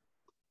well.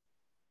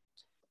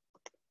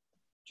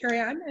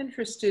 Jerry, I'm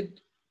interested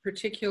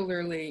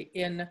particularly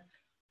in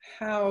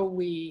how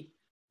we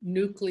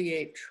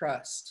nucleate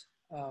trust,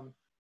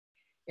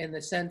 in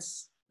the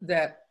sense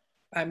that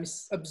I'm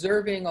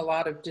observing a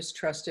lot of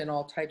distrust in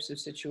all types of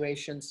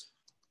situations,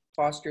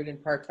 fostered in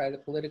part by the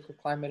political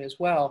climate as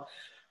well.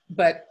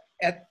 But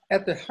at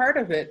the heart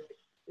of it,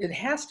 it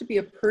has to be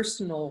a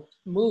personal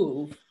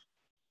move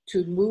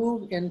to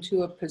move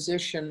into a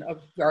position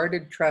of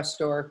guarded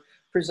trust or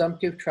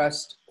presumptive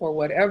trust or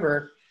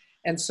whatever.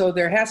 And so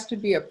there has to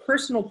be a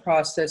personal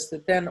process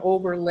that then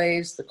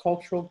overlays the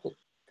cultural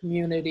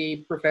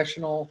community,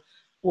 professional,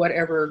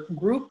 whatever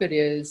group it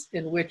is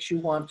in which you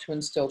want to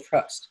instill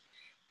trust.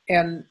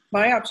 And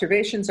my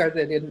observations are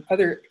that in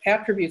other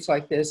attributes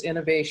like this,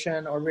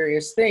 innovation or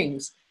various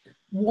things,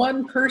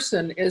 one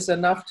person is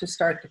enough to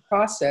start the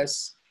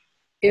process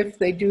if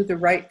they do the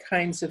right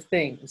kinds of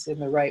things in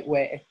the right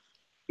way,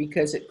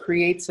 because it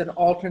creates an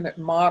alternate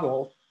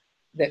model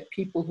that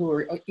people who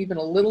are even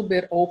a little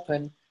bit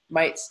open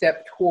might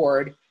step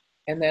toward,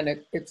 and then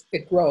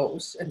it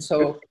grows. And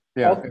so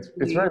yeah,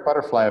 it's very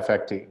butterfly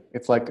effecty.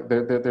 It's like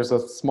there's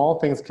a small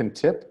things can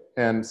tip,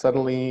 and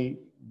suddenly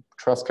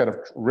trust kind of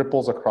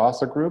ripples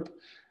across a group,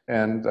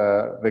 and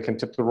they can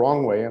tip the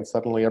wrong way, and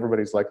suddenly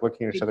everybody's like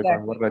looking at each other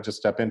going, what did I just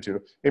step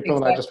into? April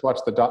and I just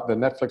watched the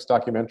Netflix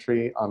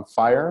documentary on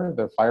Fire,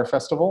 the Fire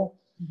Festival.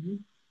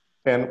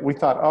 And we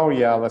thought, oh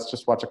yeah, let's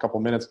just watch a couple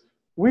minutes.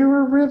 We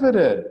were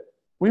riveted.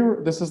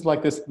 This is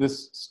like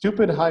this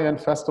stupid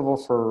high-end festival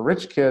for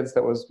rich kids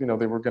that was, you know,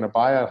 they were going to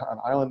buy an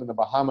island in the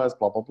Bahamas,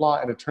 blah, blah,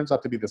 blah. And it turns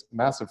out to be this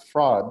massive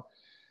fraud.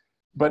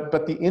 But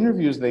the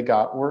interviews they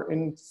got were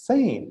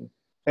insane.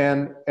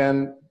 And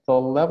the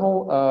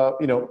level of,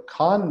 you know,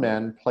 con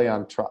men play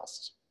on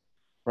trust,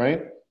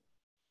 right?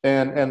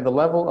 And the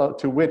level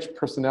to which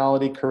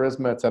personality,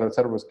 charisma, et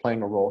cetera, was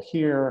playing a role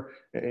here,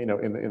 you know,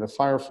 in the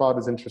fire fraud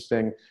is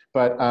interesting.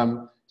 But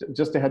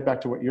just to head back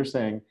to what you're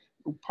saying,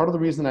 part of the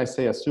reason I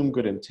say assume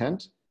good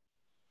intent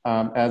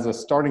as a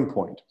starting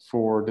point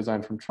for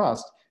design from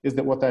trust is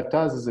that what that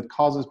does is it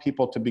causes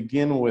people to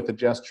begin with a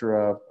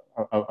gesture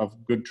of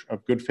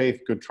good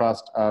faith, good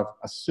trust, of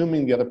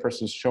assuming the other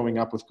person is showing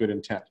up with good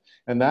intent.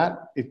 And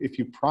that, if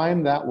you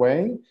prime that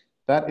way,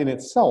 that in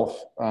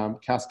itself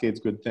cascades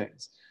good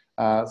things.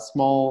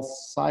 Small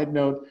side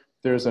note,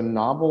 there's a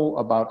novel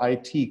about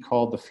IT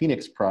called The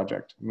Phoenix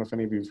Project. I don't know if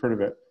any of you have heard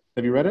of it.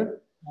 Have you read it?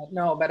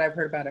 No, but I've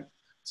heard about it.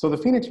 So The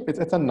Phoenix,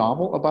 it's a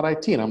novel about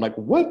IT. And I'm like,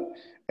 what?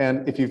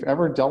 And if you've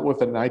ever dealt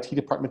with an IT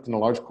department in a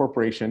large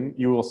corporation,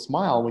 you will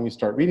smile when you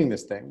start reading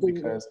this thing,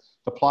 because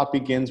the plot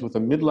begins with a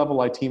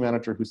mid-level IT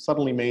manager who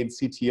suddenly made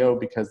CTO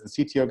because the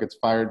CTO gets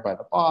fired by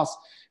the boss,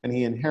 and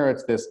he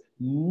inherits this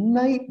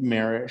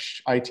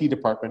nightmarish IT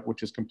department,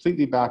 which is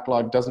completely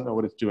backlogged, doesn't know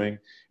what it's doing.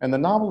 And the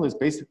novel is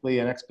basically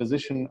an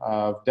exposition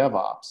of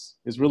DevOps,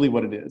 is really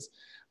what it is.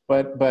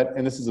 But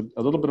and this is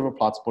a little bit of a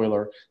plot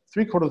spoiler,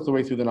 3/4 of the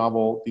way through the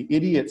novel, the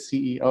idiot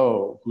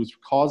CEO who's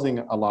causing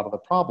a lot of the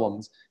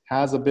problems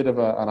has a bit of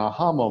an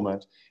aha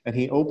moment, and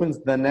he opens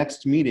the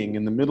next meeting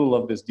in the middle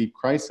of this deep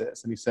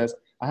crisis, and he says,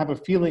 I have a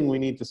feeling we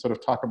need to sort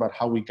of talk about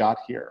how we got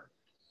here.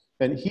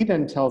 And he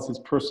then tells his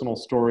personal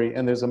story,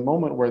 and there's a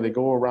moment where they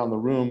go around the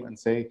room and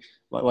say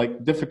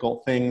like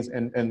difficult things,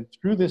 and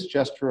through this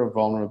gesture of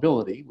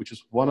vulnerability, which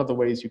is one of the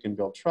ways you can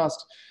build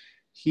trust,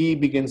 he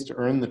begins to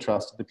earn the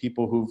trust of the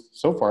people who've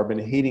so far been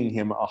hating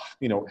him,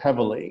 you know,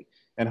 heavily,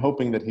 and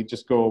hoping that he'd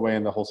just go away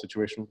and the whole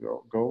situation would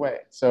go away.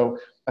 So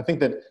I think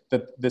that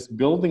this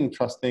building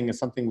trust thing is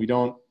something we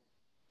don't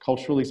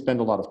culturally spend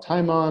a lot of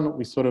time on.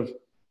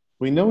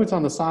 We know it's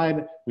on the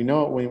side, we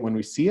know it when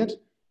we see it,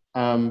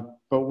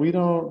 but we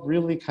don't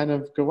really kind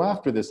of go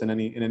after this in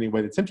any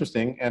way that's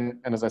interesting. And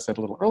as I said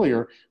a little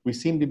earlier, we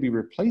seem to be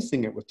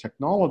replacing it with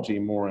technology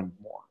more and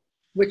more.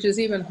 Which is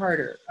even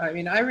harder. I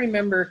mean, I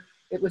remember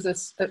it was a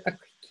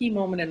key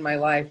moment in my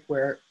life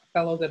where a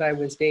fellow that I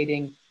was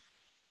dating,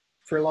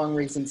 for long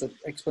reasons of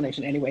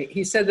explanation anyway,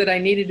 he said that I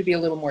needed to be a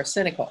little more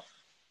cynical.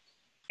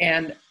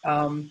 And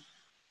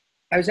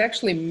I was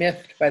actually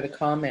miffed by the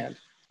comment,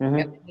 and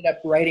ended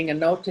up writing a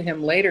note to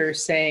him later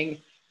saying,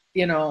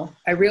 you know,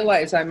 I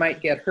realize I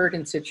might get hurt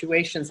in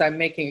situations. I'm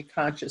making a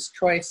conscious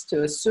choice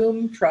to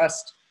assume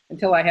trust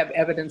until I have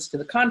evidence to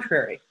the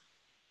contrary.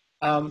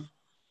 And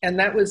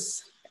that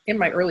was in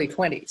my early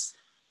 20s,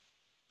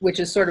 which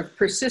has sort of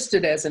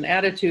persisted as an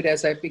attitude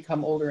as I've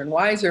become older and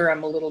wiser.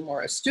 I'm a little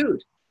more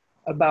astute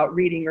about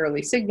reading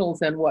early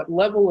signals and what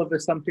level of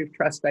assumptive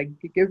trust I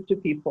give to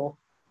people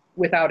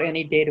without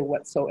any data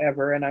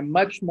whatsoever. And I'm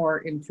much more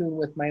in tune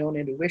with my own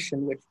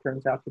intuition, which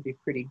turns out to be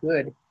pretty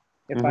good.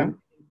 If I'm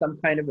in some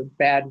kind of a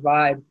bad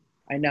vibe,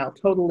 I now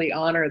totally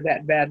honor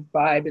that bad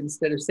vibe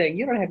instead of saying,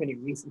 you don't have any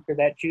reason for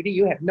that, Judy.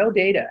 You have no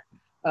data.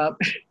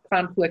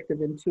 Conflict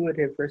of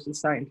intuitive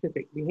versus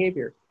scientific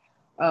behavior.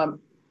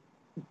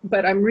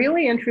 But I'm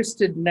really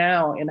interested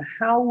now in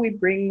how we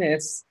bring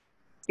this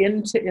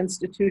into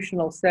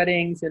institutional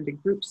settings, into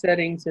group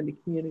settings, into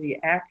community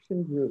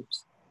action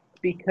groups,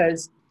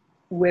 because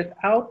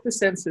without the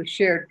sense of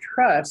shared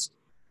trust,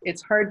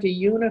 it's hard to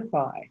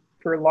unify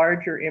for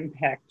larger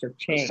impact of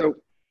change.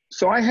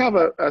 So I have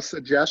a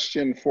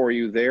suggestion for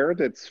you there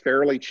that's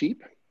fairly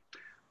cheap.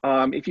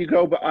 If you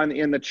go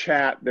in the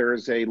chat,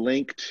 there's a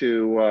link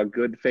to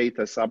good faith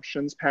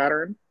assumptions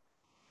pattern.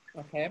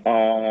 Okay.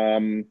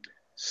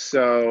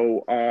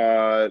 So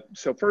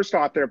first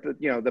off, there,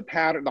 you know, the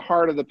pattern, the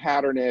heart of the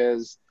pattern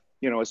is,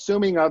 you know,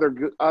 assuming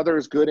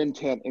others' good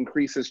intent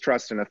increases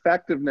trust and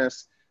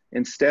effectiveness,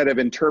 instead of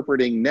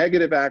interpreting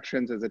negative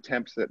actions as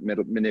attempts at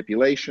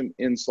manipulation,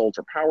 insult,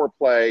 or power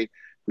play.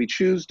 We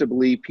choose to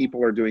believe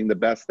people are doing the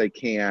best they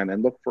can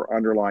and look for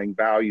underlying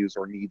values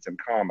or needs in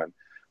common.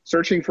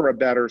 Searching for a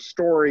better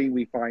story,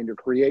 we find or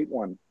create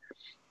one.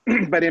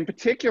 But in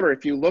particular,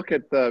 if you look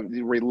at the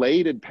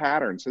related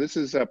patterns, so this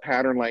is a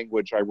pattern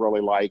language I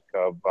really like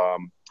of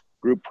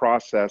group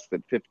process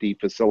that 50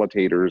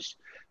 facilitators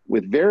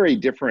with very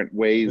different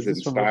ways and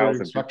styles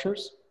and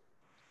structures.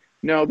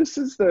 No, this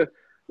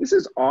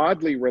is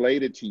oddly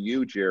related to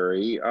you,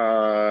 Jerry.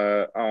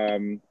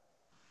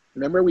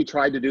 Remember we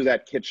tried to do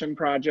that kitchen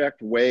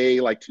project way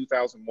like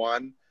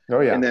 2001? Oh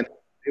yeah. And then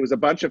it was a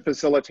bunch of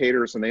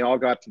facilitators and they all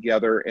got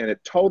together and it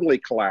totally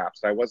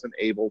collapsed. I wasn't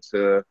able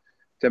to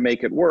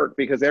make it work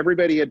because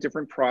everybody had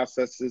different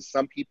processes.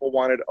 Some people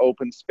wanted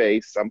open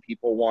space. Some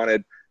people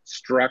wanted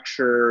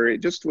structure.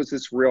 It just was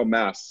this real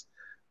mess.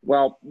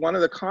 Well, one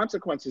of the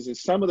consequences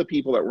is some of the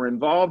people that were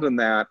involved in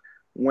that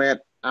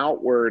went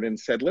outward and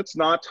said, let's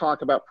not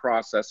talk about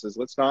processes.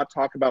 Let's not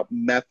talk about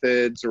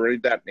methods or any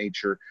of that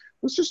nature.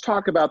 Let's just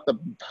talk about the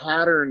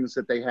patterns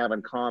that they have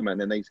in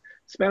common. And they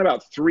spent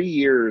about 3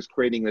 years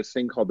creating this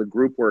thing called the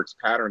GroupWorks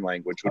pattern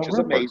language, which is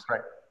amazing.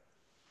 Right.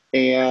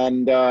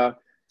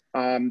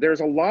 And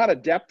there's a lot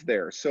of depth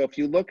there. So if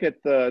you look at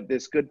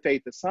this good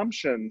faith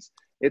assumptions,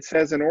 it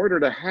says in order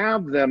to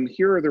have them,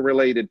 here are the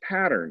related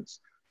patterns.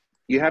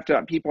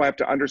 People have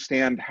to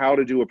understand how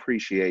to do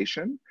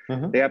appreciation.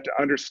 They have to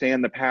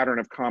understand the pattern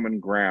of common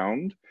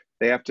ground.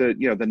 They have to,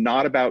 you know, the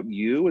not about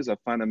you is a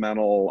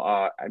fundamental,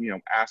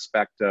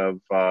 aspect of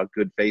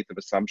good faith of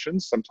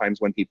assumptions. Sometimes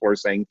when people are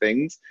saying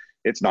things,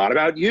 it's not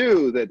about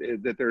you,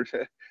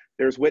 that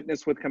there's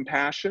witness with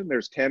compassion,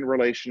 there's 10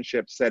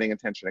 relationships, setting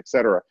attention,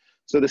 etc.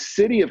 So the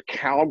city of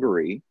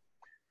Calgary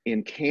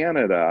in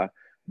Canada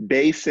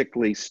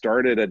basically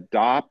started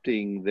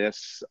adopting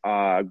this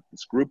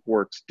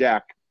GroupWorks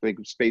deck. They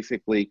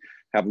basically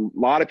have a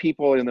lot of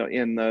people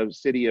in the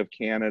city of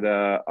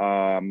Canada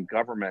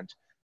government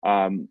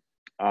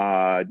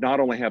not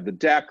only have the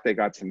deck, they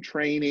got some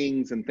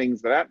trainings and things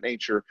of that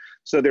nature.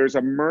 So there's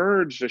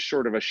emerged a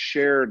sort of a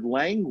shared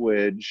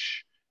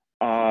language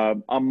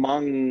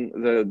among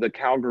the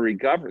Calgary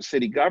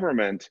city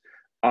government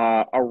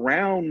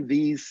around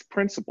these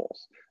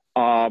principles,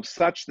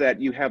 such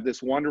that you have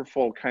this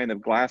wonderful kind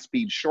of glass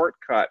bead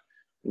shortcut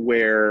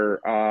where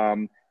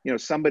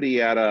somebody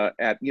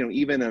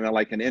even in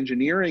like an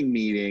engineering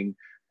meeting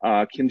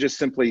can just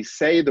simply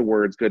say the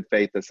words good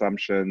faith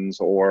assumptions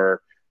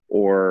or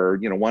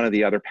one of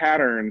the other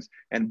patterns,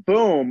 and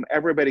boom,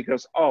 everybody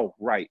goes, oh,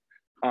 right.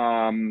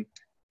 So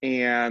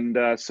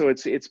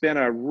it's been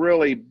a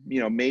really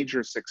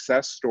major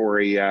success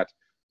story at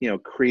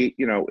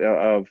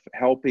of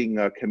helping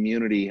a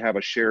community have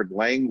a shared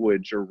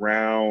language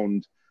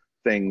around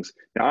things.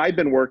 Now I've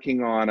been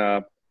working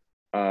on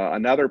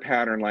another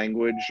pattern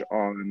language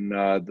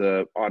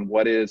on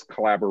what is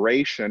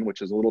collaboration,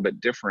 which is a little bit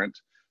different,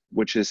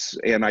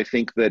 and I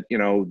think that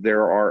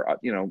there are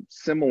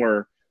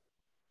similar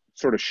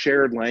sort of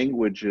shared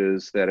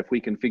languages that if we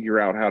can figure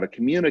out how to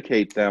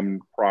communicate them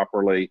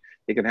properly,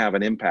 it can have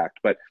an impact.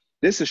 But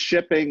this is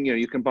shipping.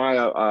 You can buy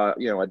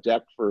a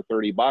deck for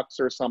 $30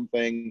 or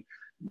something.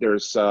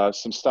 There's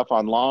some stuff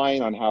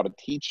online on how to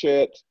teach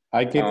it.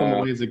 I gave them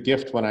away as a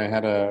gift when I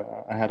had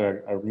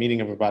a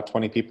meeting of about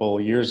 20 people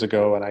years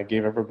ago, and I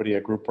gave everybody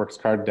a GroupWorks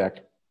card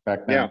deck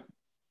back then. Yeah.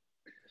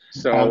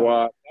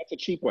 So that's a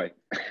cheap way.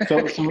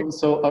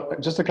 so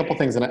just a couple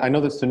things, and I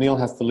know that Sunil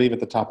has to leave at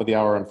the top of the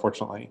hour,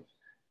 unfortunately.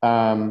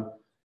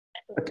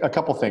 A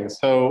couple things.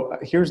 So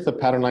here's the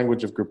pattern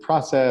language of group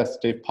process,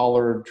 Dave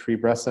Pollard, Tree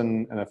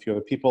Bresson, and a few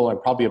other people,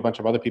 and probably a bunch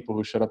of other people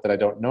who showed up that I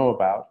don't know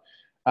about.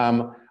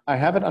 I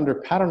have it under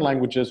pattern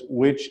languages,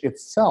 which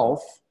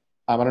itself,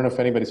 I don't know if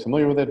anybody's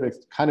familiar with it, but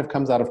it kind of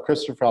comes out of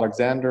Christopher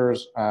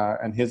Alexander's,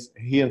 and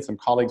he and some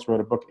colleagues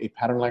wrote a book, A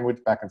Pattern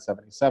Language, back in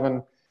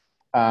 '77.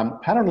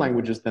 Pattern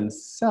languages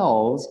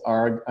themselves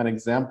are an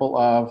example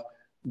of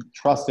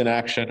trust in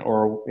action,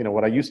 or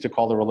what I used to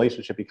call the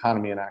relationship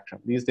economy in action.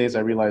 These days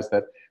I realize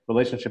that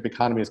relationship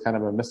economy is kind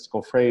of a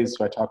mystical phrase,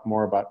 so I talk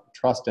more about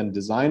trust and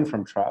design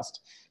from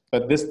trust.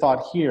 But this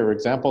thought here,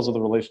 examples of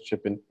the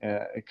relationship in,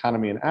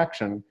 economy in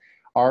action,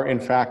 are in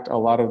fact a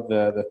lot of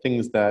the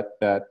things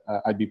that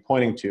I'd be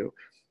pointing to.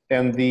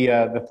 And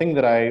the thing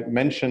that I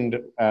mentioned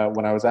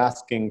when I was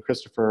asking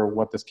Christopher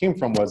what this came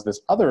from was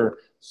this other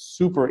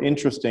super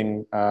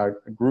interesting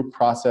group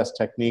process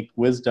technique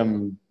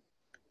wisdom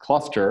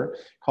cluster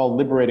called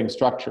Liberating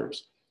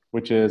Structures,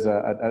 which is,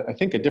 I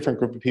think, a different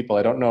group of people.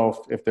 I don't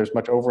know if there's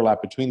much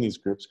overlap between these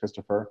groups,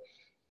 Christopher.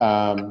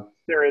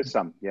 There is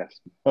some, yes.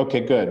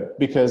 Okay, good.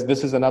 Because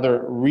this is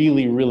another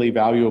really, really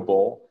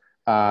valuable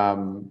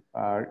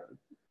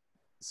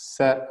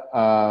set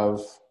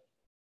of,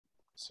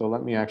 so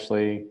let me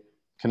actually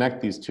connect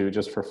these two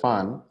just for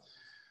fun,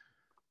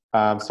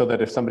 so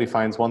that if somebody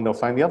finds one, they'll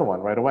find the other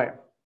one right away.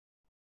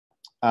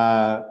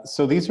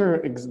 So these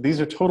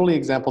are totally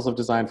examples of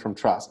design from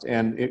trust.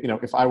 And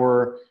if I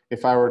were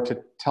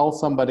to tell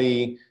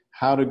somebody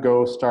how to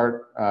go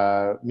start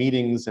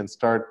meetings and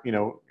start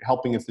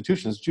helping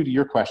institutions, Judy,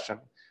 your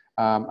question,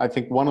 I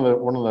think one of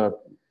the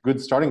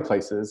good starting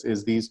places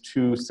is these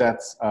two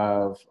sets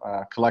of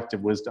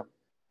collective wisdom.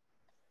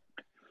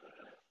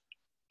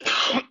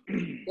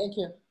 Thank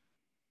you.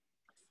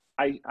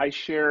 I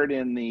shared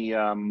in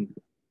the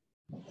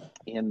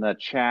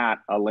chat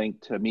a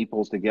link to Me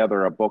Pulls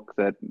Together, a book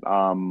that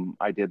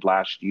I did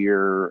last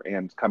year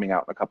and it's coming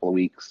out in a couple of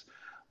weeks.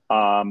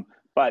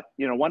 But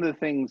one of the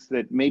things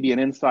that may be an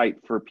insight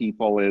for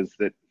people is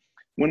that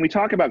when we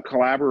talk about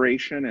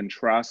collaboration and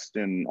trust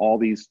and all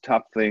these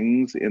tough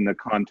things in the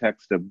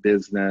context of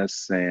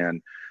business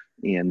and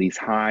these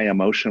high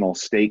emotional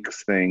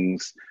stakes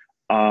things,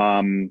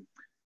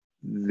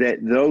 that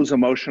those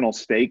emotional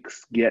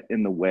stakes get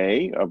in the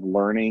way of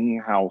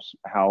learning how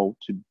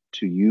to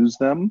use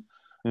them.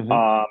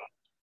 Mm-hmm.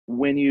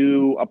 When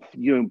you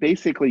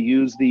basically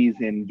use these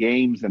in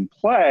games and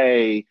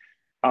play,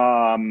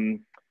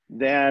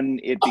 then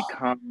it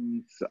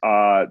becomes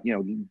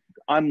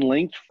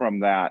unlinked from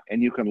that,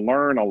 and you can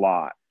learn a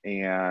lot.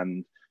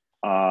 And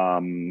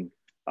I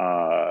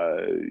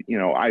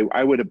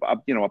would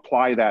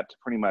apply that to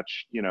pretty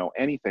much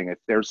anything. If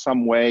there's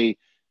some way,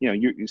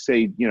 you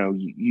say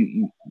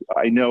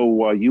I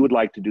know you would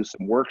like to do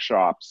some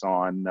workshops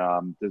on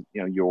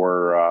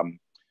your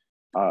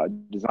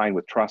design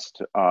with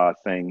trust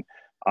thing.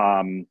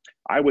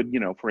 I would,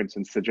 for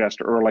instance, suggest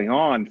early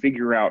on,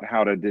 figure out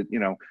how to,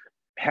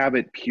 have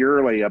it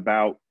purely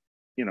about,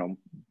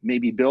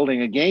 maybe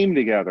building a game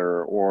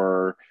together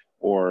or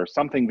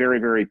something very,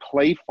 very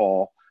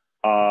playful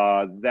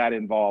that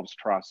involves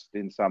trust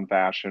in some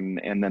fashion.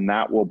 And then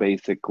that will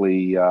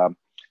basically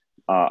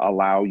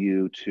allow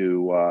you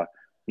to,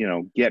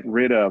 get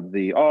rid of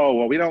the, oh,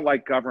 well, we don't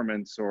like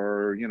governments,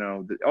 or,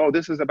 oh,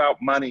 this is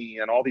about money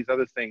and all these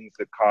other things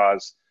that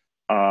cause,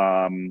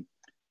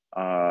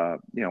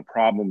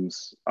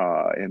 problems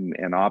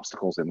and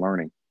obstacles in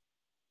learning.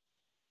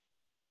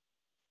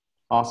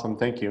 Awesome,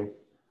 thank you.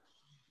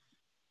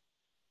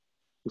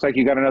 Looks like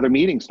you got another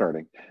meeting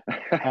starting.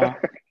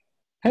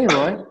 Hey,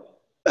 Roy.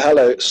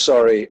 Hello,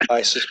 sorry.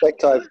 I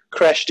suspect I've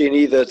crashed in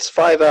either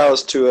 5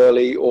 hours too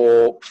early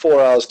or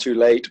 4 hours too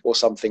late or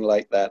something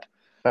like that.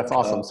 That's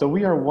awesome. So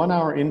we are 1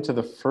 hour into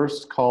the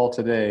first call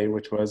today,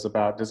 which was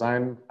about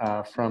design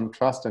from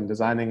trust and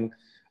designing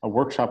a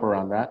workshop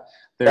around that.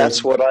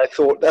 That's what I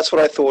thought. That's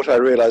what I thought. I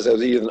realized I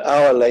was either an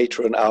hour late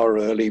or an hour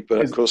early,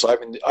 but of course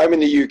I'm in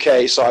the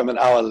UK, so I'm an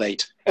hour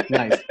late.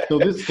 Nice.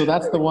 So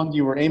that's the one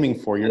you were aiming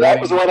for. That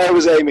was the one I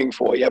was aiming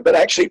for. Yeah, but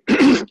actually,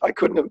 I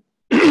couldn't have.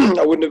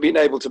 I wouldn't have been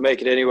able to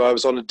make it anyway. I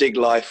was on a Dig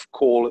Life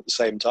call at the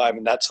same time,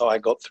 and that's how I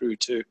got through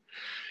to.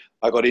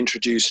 I got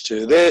introduced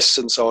to this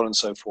and so on and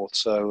so forth.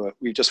 So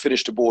we've just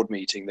finished a board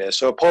meeting there.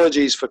 So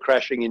apologies for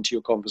crashing into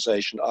your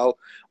conversation. I'll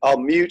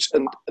mute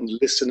and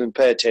listen and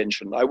pay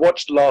attention. I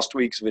watched last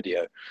week's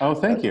video. Oh,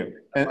 thank you.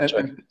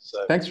 And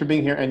thanks for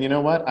being here. And you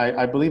know what?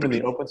 I believe in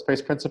the open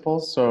space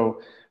principles. So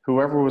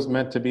whoever was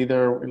meant to be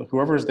there,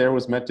 whoever's there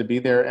was meant to be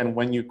there. And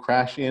when you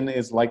crash in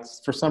is like,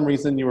 for some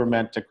reason you were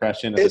meant to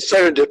crash in. It's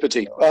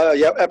serendipity.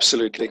 Yeah,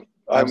 absolutely.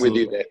 I'm with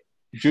you there.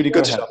 Judy,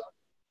 go ahead.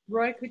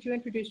 Roy, could you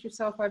introduce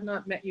yourself? I've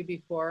not met you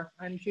before.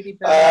 I'm Judy.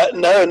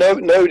 No,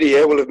 nobody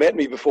here will have met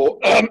me before,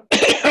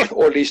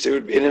 or at least it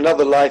would be in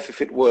another life if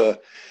it were.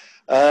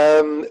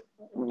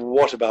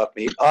 What about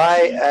me?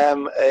 I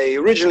am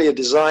originally a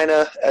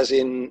designer, as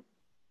in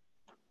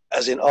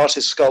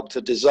artist,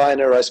 sculptor,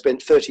 designer. I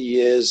spent 30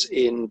 years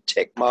in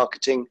tech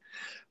marketing,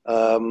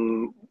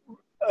 owned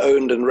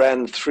and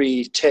ran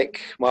 3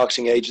 tech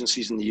marketing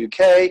agencies in the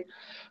UK.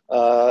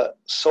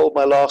 Sold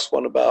my last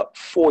one about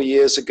 4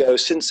 years ago.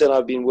 Since then,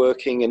 I've been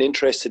working and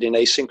interested in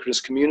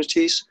asynchronous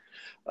communities.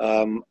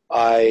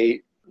 I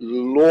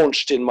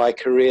launched in my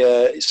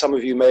career, some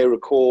of you may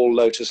recall,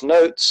 Lotus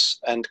Notes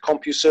and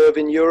CompuServe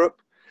in Europe.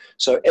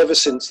 So ever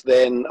since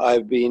then,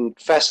 I've been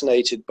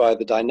fascinated by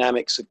the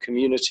dynamics of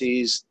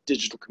communities,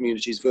 digital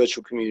communities,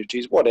 virtual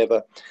communities,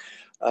 whatever.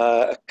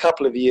 A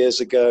couple of years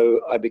ago,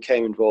 I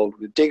became involved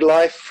with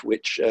DigLife,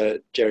 which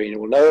Jerry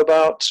will know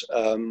about.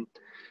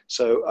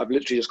 So I've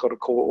literally just got a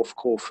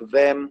call for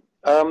them.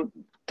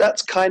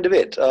 That's kind of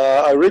it.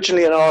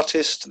 Originally an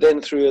artist,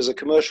 then through as a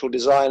commercial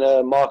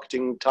designer,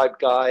 marketing type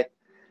guy.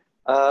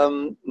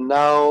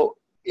 Now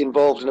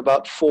involved in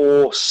about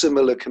 4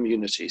 similar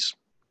communities.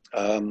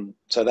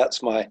 So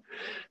that's my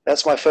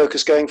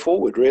focus going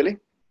forward, really.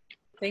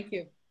 Thank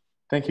you.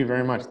 Thank you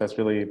very much.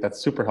 That's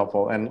super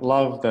helpful, and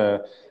love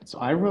so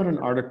I wrote an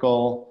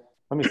article.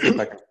 Let me see if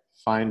I can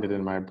find it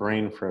in my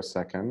brain for a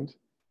second.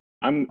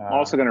 I'm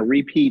also going to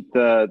repeat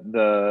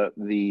the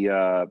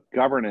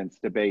governance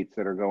debates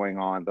that are going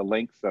on, the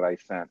links that I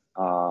sent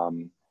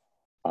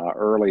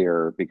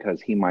earlier, because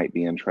he might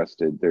be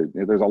interested.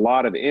 There's a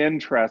lot of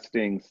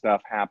interesting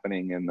stuff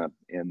happening in the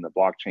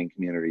blockchain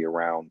community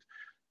around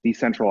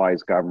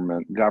decentralized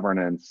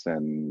governance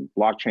and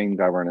blockchain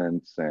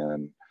governance,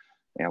 and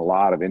a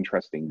lot of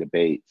interesting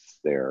debates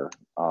there.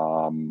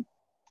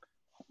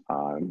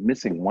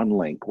 Missing one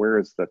link. Where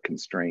is the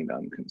constrained,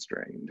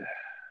 unconstrained?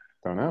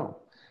 Don't know.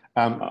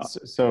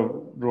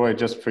 So Roy,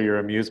 just for your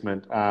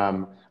amusement,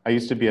 I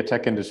used to be a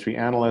tech industry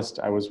analyst.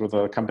 I was with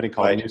a company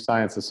called New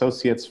Science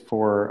Associates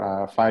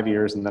for 5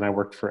 years, and then I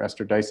worked for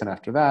Esther Dyson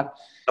after that.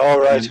 All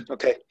right.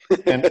 Okay.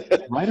 And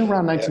right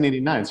around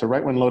 1989, so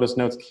right when Lotus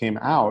Notes came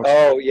out.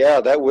 Oh yeah,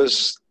 that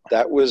was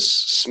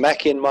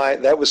smack in my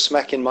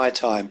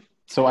time.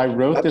 So I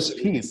wrote this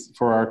piece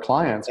for our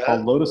clients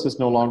called "Lotus is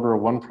no longer a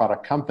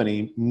one-product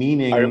company,"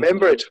 meaning I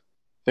remember it.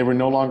 They were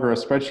no longer a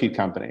spreadsheet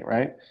company,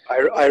 right?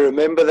 I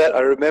remember that.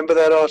 I remember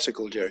that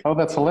article, Jerry. Oh,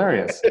 that's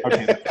hilarious.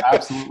 Okay, that's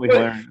absolutely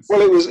hilarious.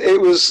 Well,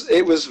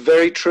 it was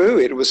very true.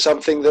 It was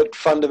something that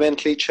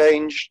fundamentally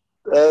changed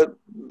the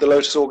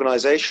Lotus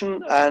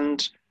organization,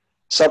 and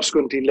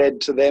subsequently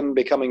led to them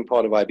becoming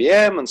part of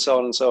IBM, and so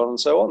on and so on and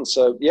so on.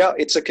 So yeah,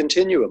 it's a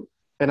continuum.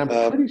 And I'm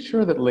pretty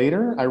sure that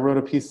later I wrote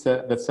a piece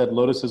that said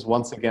Lotus is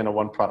once again a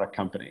one-product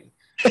company.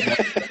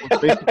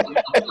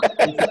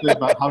 Basically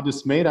about how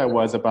dismayed I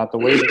was about the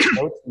way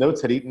that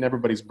notes had eaten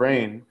everybody's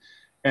brain,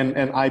 and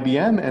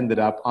IBM ended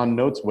up on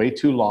Notes way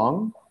too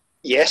long.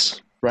 Yes.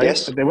 Right.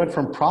 Yes. They went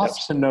from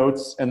Prost to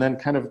Notes, and then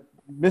kind of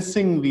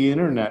missing the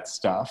internet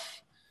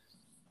stuff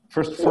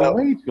for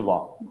way too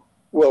long.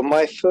 Well,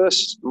 my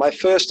first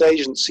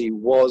agency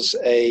was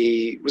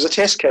a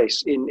test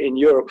case in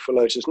Europe for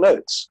Lotus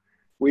Notes.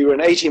 We were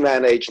an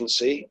 80-man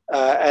agency,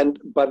 and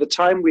by the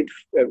time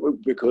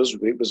because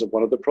it was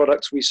one of the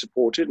products we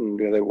supported, and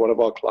they were one of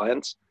our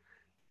clients,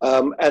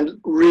 and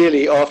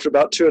really after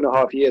about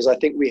 2.5 years, I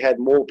think we had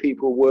more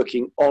people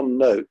working on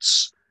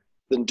Notes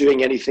than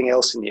doing anything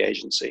else in the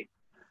agency,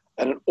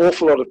 and an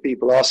awful lot of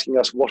people asking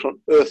us, "What on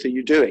earth are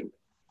you doing?"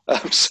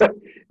 But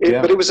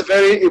it was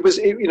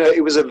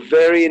a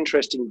very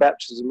interesting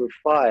baptism of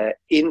fire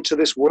into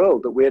this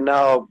world that we're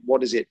now,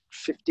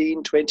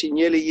 15, 20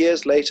 nearly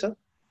years later,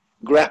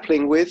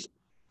 grappling with,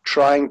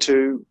 trying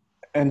to...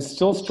 And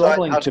still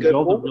struggling to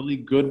build a really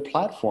good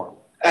platform.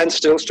 And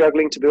still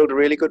struggling to build a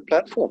really good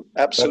platform.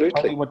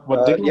 Absolutely. That's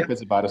what DigLife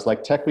is about. It's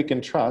like tech we can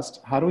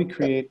trust. How do we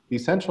create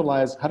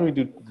decentralized, how do we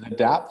do the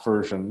DApp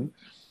version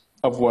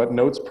of what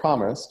Notes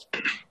promised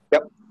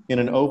in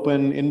an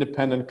open,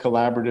 independent,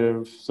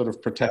 collaborative, sort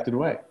of protected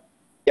way?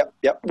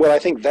 Yep. Well, I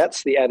think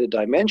that's the added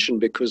dimension,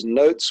 because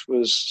Notes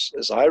was,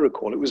 as I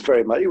recall, it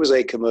was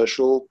a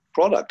commercial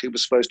product. It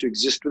was supposed to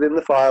exist within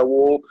the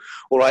firewall.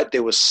 All right,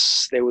 there was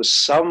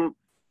some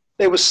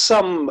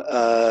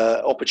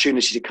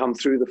opportunity to come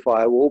through the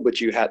firewall,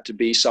 but you had to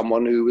be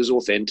someone who was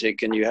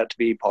authentic, and you had to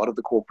be part of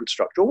the corporate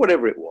structure or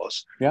whatever it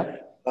was. Yeah.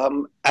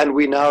 And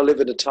we now live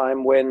at a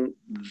time when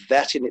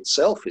that in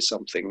itself is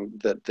something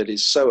that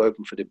is so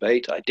open for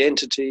debate: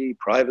 identity,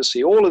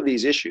 privacy, all of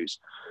these issues,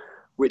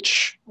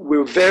 which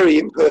were very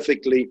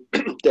imperfectly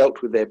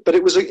dealt with there. But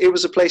it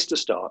was a place to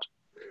start.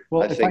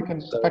 Well, if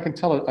I can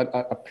tell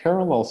a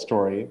parallel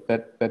story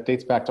that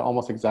dates back to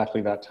almost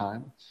exactly that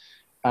time.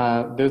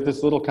 There's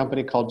this little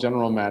company called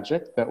General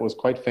Magic that was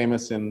quite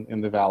famous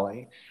in the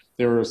Valley.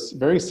 They were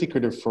very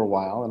secretive for a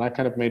while, and I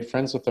kind of made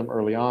friends with them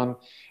early on.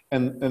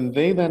 And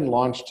they then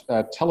launched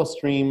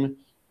Telescript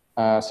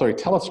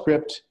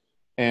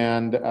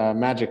and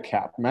Magic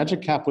Cap.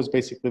 Magic Cap was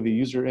basically the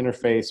user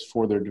interface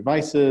for their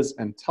devices,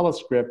 and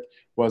Telescript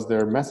was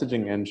their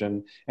messaging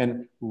engine.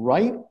 And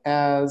right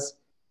as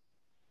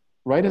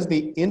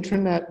the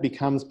internet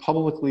becomes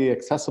publicly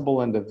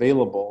accessible and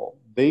available,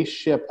 they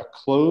ship a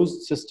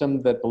closed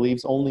system that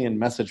believes only in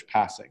message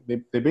passing.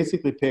 They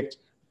basically picked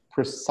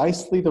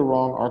precisely the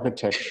wrong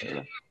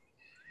architecture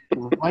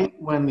right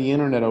when the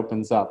internet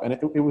opens up. And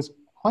it was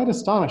quite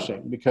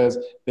astonishing, because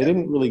they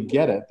didn't really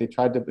get it. They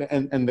tried to,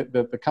 and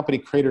the company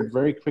cratered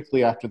very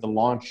quickly after the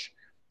launch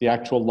the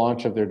actual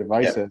launch of their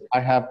devices.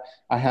 Yeah.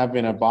 I have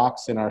in a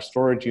box in our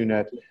storage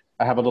unit,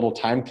 I have a little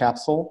time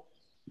capsule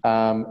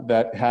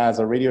that has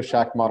a Radio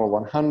Shack Model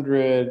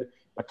 100,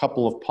 a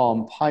couple of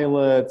Palm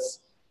Pilots.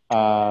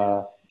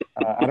 I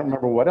don't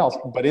remember what else,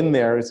 but in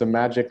there is a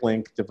Magic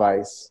Link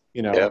device,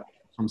 you know. Yeah.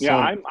 From Yeah,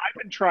 Sony.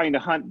 I've been trying to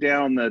hunt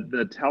down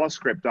the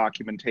Telescript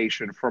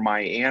documentation for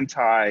my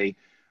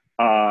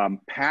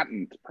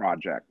patent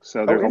project.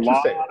 So there's a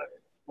lot of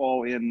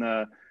people in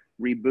the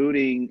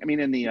rebooting, I mean,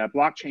 in the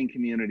blockchain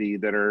community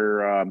that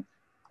are,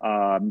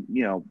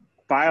 you know,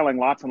 filing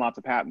lots and lots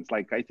of patents.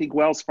 Like I think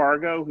Wells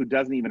Fargo, who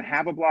doesn't even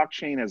have a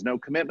blockchain, has no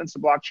commitments to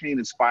blockchain,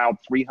 has filed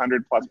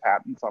 300 plus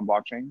patents on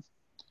blockchains.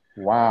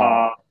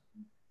 Wow.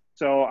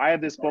 So I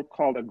have this book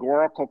called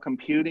Agorical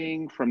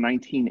Computing from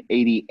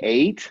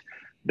 1988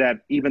 that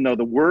even though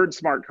the word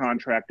smart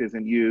contract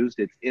isn't used,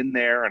 it's in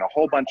there, and a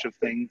whole bunch of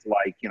things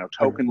like, you know,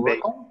 token-based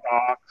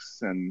stocks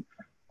and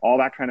all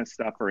that kind of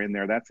stuff are in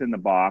there. That's in the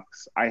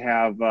box. I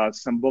have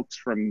some books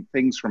from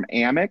things from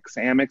Amex.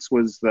 Amex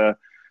was the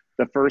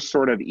first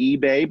sort of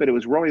eBay, but it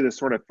was really the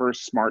sort of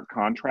first smart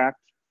contract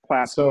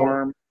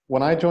platform. So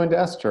when I joined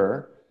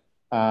Esther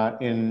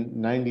in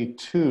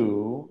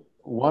 '92,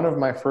 one of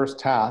my first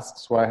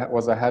tasks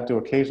was I had to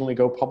occasionally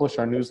go publish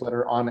our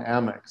newsletter on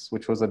Amex,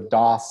 which was a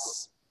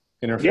DOS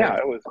interface. Yeah,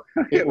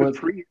 it was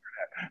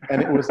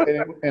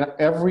pre-internet. And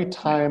every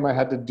time I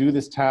had to do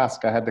this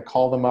task, I had to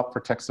call them up for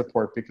tech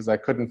support because I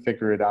couldn't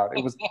figure it out.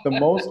 It was the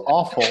most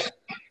awful.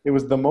 It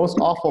was the most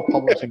awful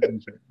publishing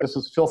engine. This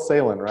was Phil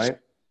Salen, right?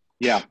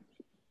 Yeah.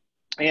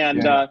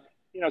 And,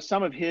 you know,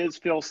 some of his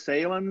Phil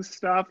Salen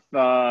stuff,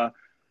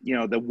 you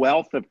know, the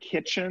wealth of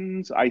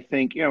kitchens, I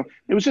think, you know,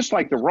 it was just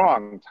like the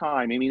wrong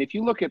time. I mean, if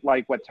you look at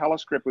like what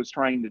Telescript was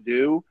trying to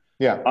do,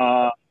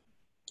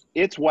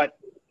 it's what,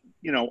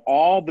 you know,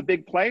 all the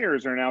big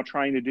players are now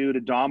trying to do to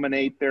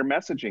dominate their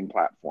messaging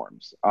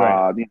platforms.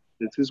 Right.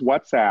 This is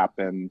WhatsApp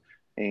and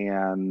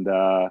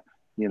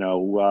you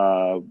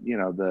know,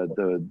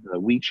 the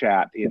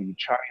WeChat in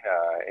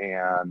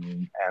China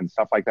and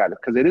stuff like that.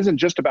 Because it isn't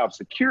just about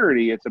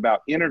security; it's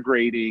about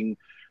integrating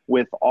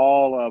with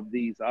all of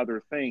these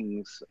other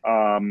things.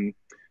 You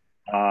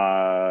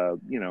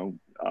know,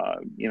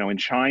 in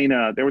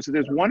China, there's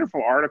a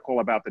wonderful article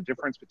about the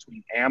difference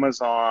between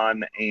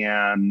Amazon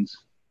and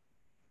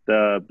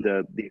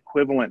the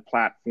equivalent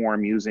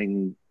platform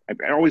using. I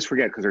always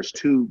forget because there's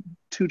two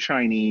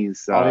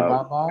Chinese.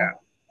 Alibaba.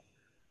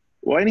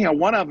 Well, anyhow,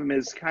 one of them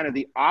is kind of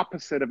the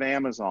opposite of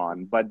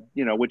Amazon, but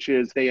you know, which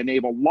is they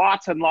enable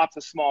lots and lots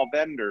of small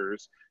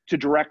vendors to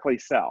directly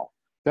sell.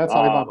 That's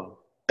Alibaba.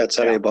 That's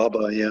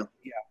Alibaba, yeah.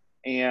 Yeah,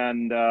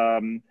 and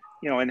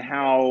you know, and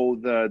how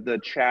the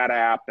chat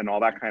app and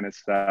all that kind of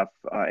stuff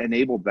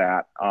enabled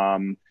that.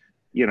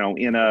 You know,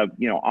 in a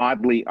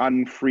oddly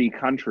unfree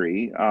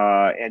country,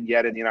 and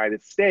yet in the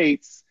United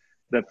States,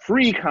 the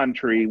free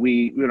country,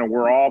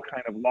 we're all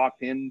kind of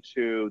locked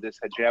into this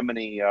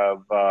hegemony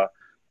of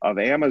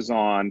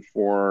Amazon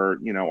for,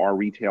 you know, our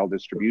retail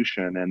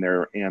distribution and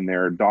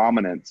their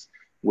dominance,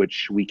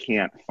 which we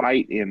can't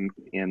fight in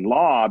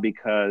law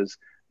because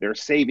they're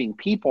saving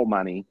people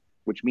money,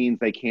 which means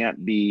they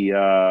can't be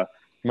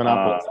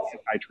antitrust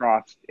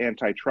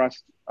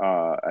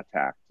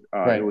attacked.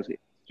 Right. It was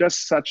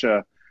just such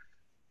a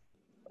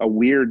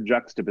weird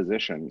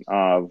juxtaposition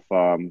of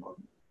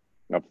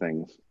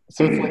things.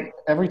 So it's like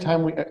every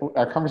time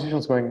our conversation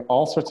is going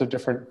all sorts of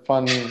different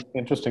fun,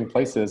 interesting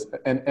places.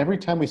 And every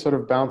time we sort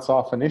of bounce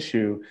off an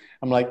issue,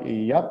 I'm like,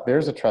 yep,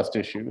 there's a trust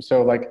issue.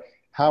 So like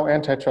how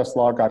antitrust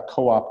law got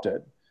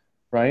co-opted,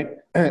 right?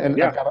 And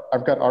yeah.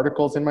 I've got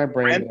articles in my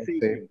brain that I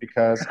save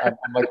because I'm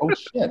like, oh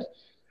shit,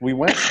 we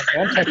went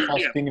from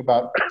antitrust being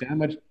about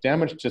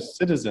damage to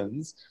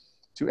citizens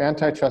to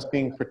antitrust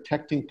being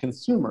protecting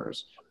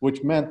consumers,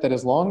 which meant that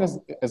as long as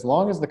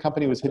the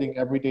company was hitting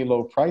everyday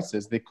low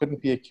prices, they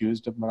couldn't be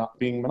accused of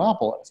being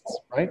monopolists,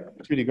 right?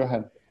 Judy, go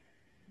ahead.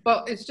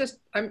 Well, it's just,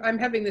 I'm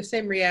having the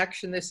same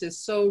reaction. This is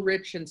so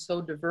rich and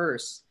so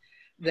diverse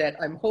that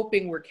I'm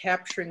hoping we're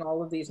capturing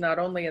all of these, not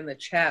only in the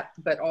chat,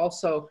 but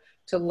also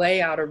to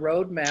lay out a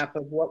roadmap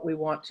of what we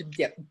want to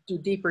do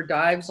deeper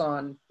dives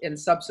on in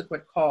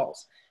subsequent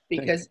calls.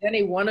 Because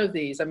any one of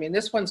these, I mean,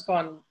 this one's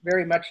gone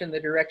very much in the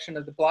direction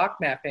of the block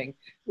mapping,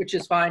 which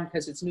is fine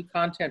because it's new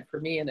content for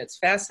me and it's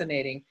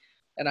fascinating.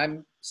 And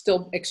I'm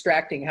still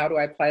extracting how do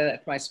I apply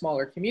that to my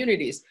smaller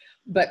communities.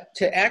 But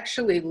to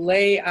actually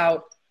lay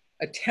out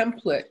a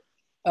template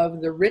of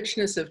the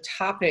richness of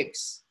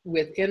topics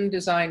within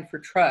Design for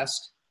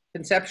Trust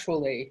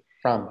conceptually,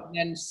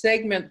 and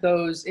segment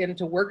those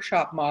into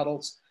workshop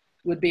models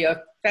would be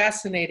a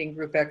fascinating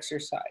group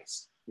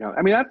exercise. Yeah,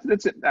 I mean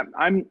that's it.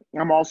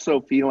 I'm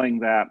also feeling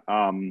that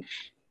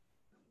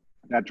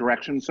that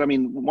direction. So I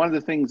mean, one of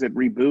the things that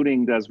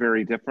rebooting does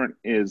very different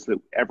is that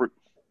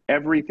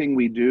everything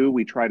we do,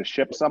 we try to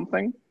ship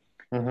something.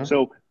 Mm-hmm.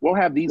 So we'll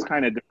have these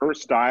kind of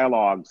diverse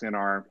dialogues in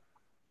our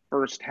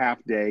first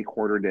half day,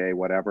 quarter day,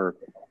 whatever.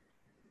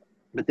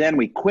 But then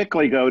we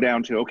quickly go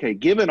down to, okay,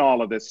 given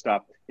all of this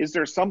stuff, is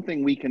there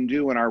something we can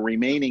do in our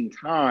remaining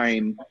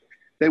time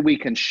that we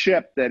can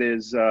ship that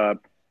is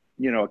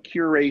a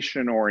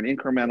curation or an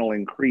incremental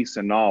increase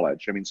in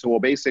knowledge. I mean, so we'll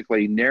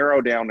basically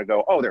narrow down to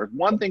go, oh, there's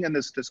one thing in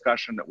this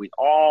discussion that we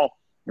all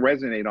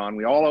resonate on.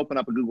 We all open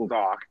up a Google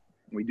Doc,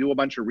 and we do a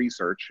bunch of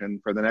research,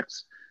 and for the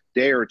next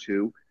day or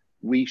two,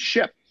 we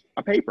ship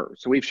a paper.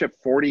 So we've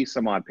shipped 40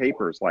 some odd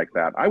papers like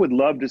that. I would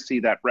love to see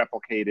that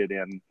replicated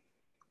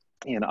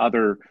in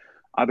other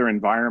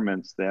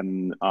environments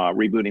than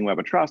rebooting Web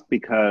of Trust,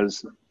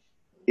 because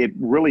it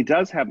really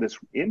does have this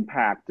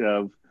impact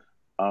of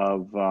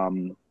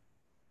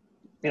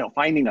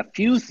finding a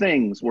few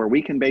things where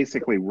we can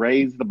basically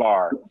raise the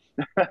bar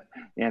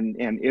and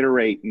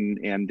iterate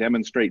and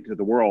demonstrate to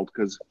the world,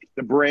 because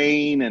the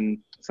brain and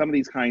some of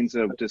these kinds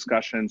of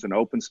discussions and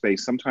open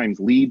space sometimes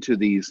lead to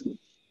these,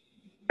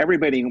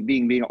 everybody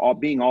being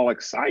all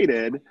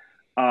excited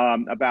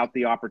about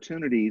the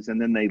opportunities, and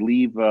then they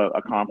leave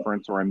a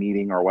conference or a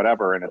meeting or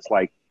whatever, and it's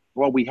like,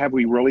 well, have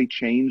we really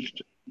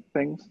changed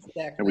things?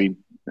 Exactly.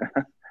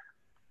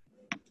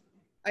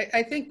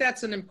 I think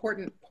that's an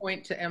important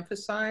point to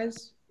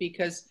emphasize,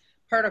 because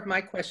part of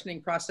my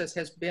questioning process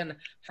has been,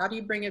 how do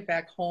you bring it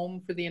back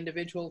home for the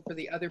individual, for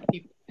the other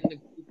people in the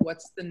group?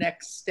 What's the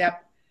next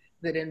step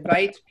that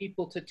invites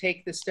people to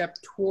take the step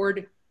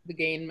toward the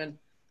gainment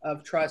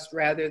of trust,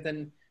 rather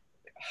than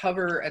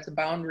hover at the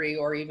boundary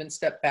or even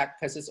step back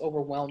because it's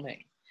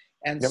overwhelming?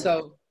 And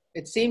so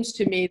it seems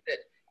to me that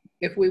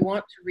if we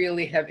want to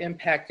really have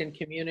impact in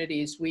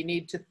communities, we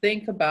need to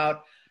think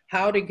about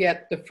how to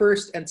get the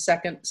first and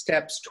second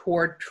steps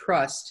toward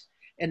trust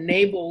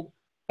enabled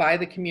by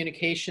the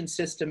communication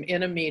system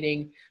in a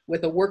meeting,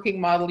 with a working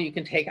model you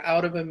can take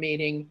out of a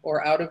meeting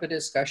or out of a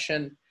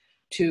discussion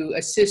to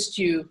assist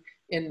you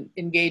in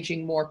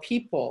engaging more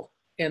people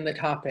in the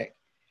topic.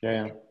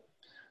 Yeah.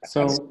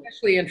 So I'm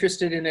especially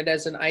interested in it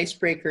as an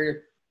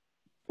icebreaker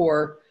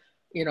for,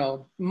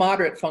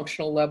 moderate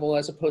functional level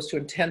as opposed to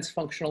intense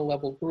functional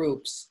level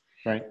groups.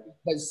 Right.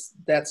 Because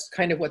that's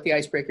kind of what the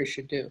icebreaker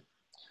should do.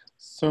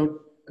 So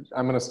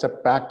I'm going to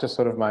step back to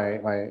sort of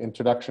my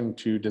introduction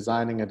to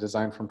designing a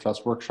Design from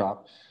Trust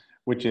workshop,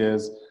 which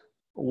is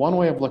one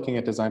way of looking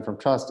at Design from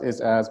Trust is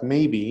as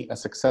maybe a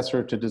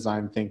successor to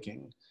design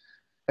thinking,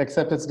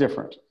 except it's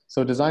different.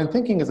 So design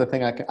thinking is a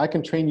thing I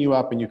can train you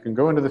up, and you can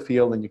go into the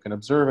field and you can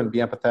observe and be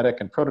empathetic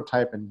and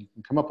prototype, and you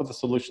can come up with a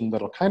solution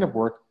that'll kind of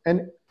work,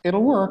 and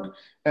it'll work.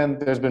 And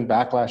there's been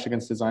backlash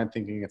against design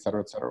thinking, et cetera,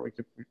 et cetera.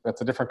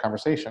 That's a different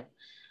conversation.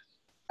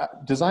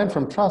 Design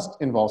from Trust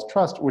involves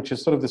trust, which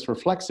is sort of this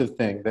reflexive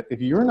thing that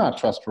if you're not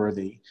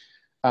trustworthy,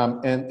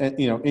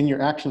 in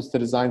your actions to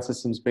design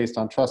systems based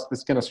on trust,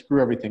 it's going to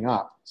screw everything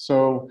up.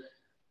 So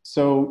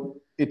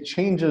it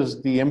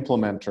changes the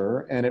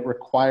implementer, and it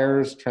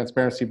requires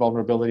transparency,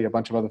 vulnerability, a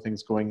bunch of other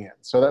things going in.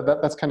 So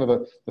that's kind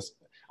of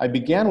I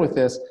began with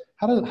this.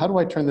 How do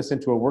I turn this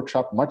into a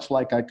workshop, much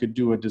like I could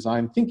do a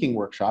design thinking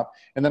workshop?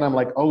 And then I'm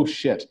like, oh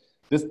shit.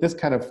 This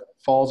kind of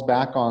falls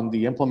back on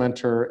the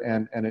implementer,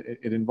 and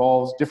it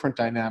involves different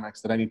dynamics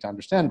that I need to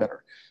understand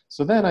better.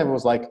 So then I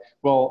was like,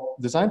 well,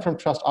 Design from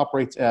Trust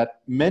operates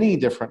at many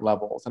different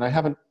levels, and I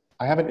haven't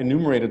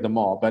enumerated them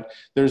all, but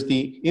there's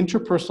the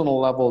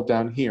interpersonal level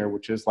down here,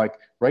 which is like,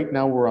 right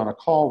now we're on a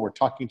call, we're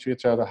talking to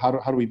each other, how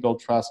do we build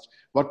trust?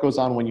 What goes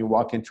on when you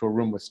walk into a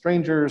room with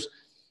strangers?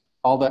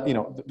 All that,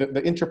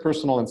 the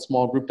interpersonal and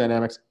small group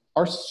dynamics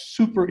are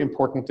super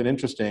important and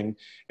interesting.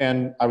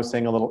 And I was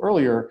saying a little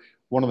earlier,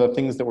 one of the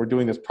things that we're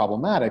doing that's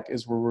problematic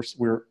is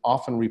we're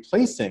often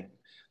replacing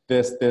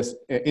this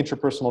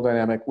interpersonal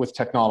dynamic with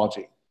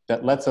technology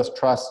that lets us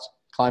trust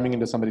climbing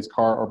into somebody's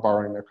car or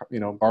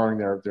borrowing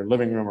their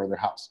living room or their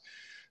house.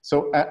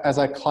 So as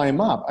I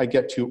climb up, I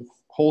get to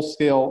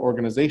whole-scale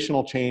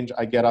organizational change.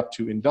 I get up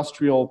to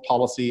industrial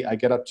policy. I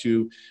get up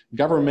to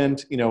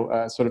government,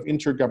 sort of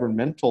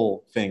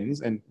intergovernmental things,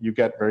 and you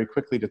get very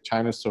quickly to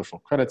China's social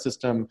credit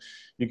system.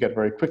 You get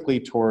very quickly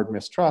toward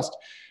mistrust.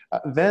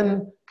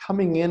 Then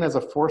coming in as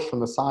a force from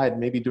the side,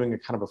 maybe doing a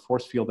kind of a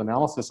force field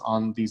analysis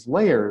on these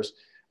layers,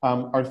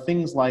 are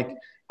things like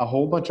a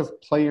whole bunch of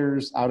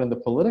players out in the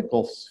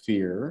political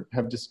sphere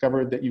have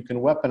discovered that you can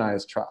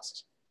weaponize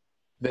trust,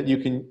 that you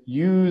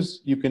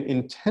can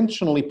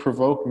intentionally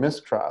provoke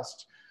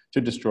mistrust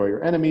to destroy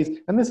your enemies.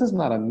 And this is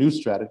not a new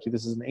strategy.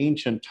 This is an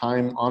ancient,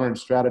 time-honored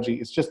strategy.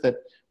 It's just that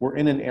we're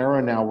in an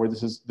era now where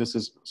this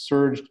is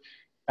surged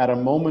at a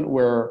moment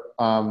where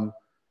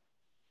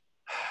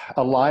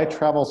a lie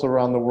travels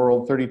around the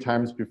world 30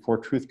 times before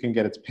truth can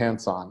get its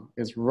pants on,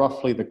 is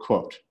roughly the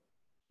quote,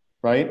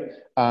 right?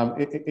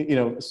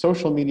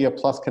 Social media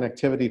plus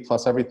connectivity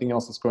plus everything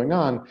else that's going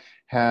on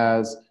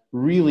has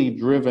really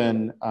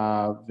driven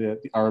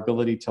our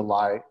ability to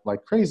lie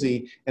like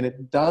crazy. And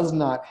it does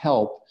not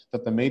help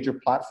that the major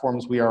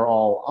platforms we are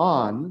all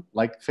on,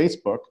 like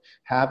Facebook,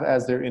 have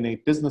as their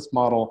innate business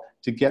model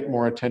to get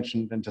more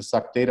attention and to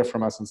suck data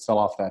from us and sell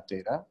off that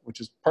data,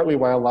 which is partly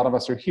why a lot of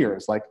us are here.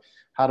 It's like,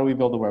 how do we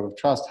build a web of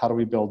trust? How do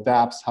we build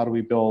dApps? How do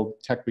we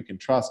build tech we can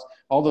trust?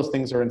 All those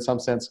things are in some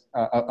sense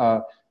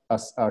a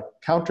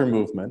counter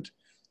movement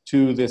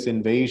to this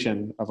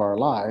invasion of our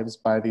lives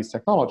by these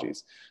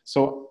technologies.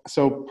 So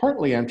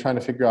partly I'm trying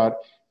to figure out,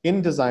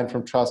 in Design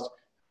from Trust,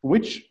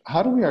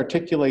 how do we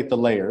articulate the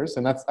layers?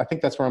 And I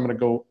think that's where I'm going to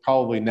go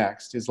probably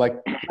next, is like,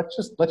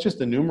 let's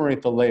just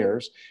enumerate the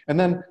layers, and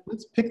then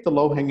let's pick the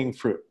low-hanging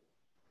fruit.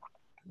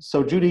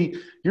 So Judy,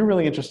 you're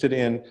really interested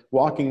in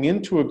walking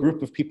into a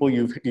group of people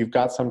you've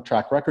got some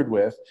track record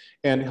with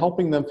and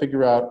helping them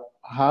figure out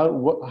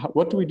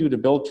what do we do to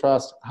build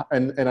trust?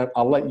 And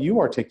I'll let you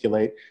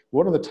articulate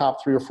what are the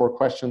top 3 or 4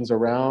 questions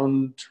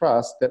around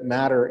trust that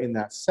matter in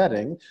that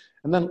setting.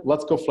 And then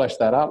let's go flesh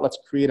that out. Let's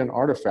create an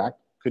artifact.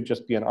 Could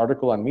just be an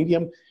article on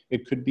Medium.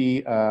 It could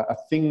be a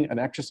thing, an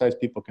exercise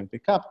people can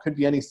pick up. Could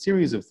be any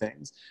series of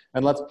things.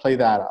 And let's play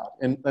that out.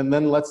 And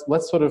then let's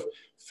sort of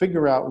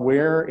figure out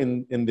where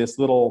in this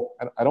little,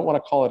 I don't want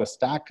to call it a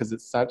stack because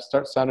it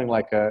starts sounding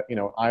like a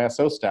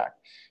ISO stack.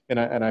 And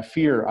I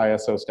fear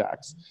ISO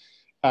stacks.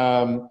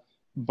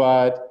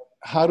 But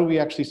how do we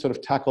actually sort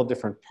of tackle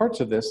different parts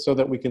of this so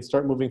that we can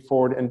start moving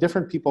forward and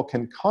different people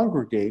can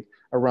congregate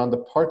around the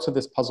parts of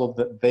this puzzle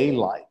that they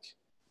like?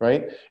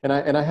 Right? And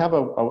I have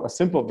a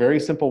simple, very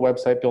simple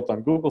website built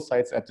on Google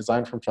Sites at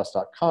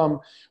designfromtrust.com,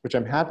 which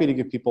I'm happy to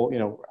give people,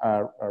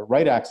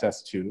 write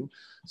access to,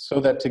 so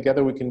that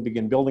together we can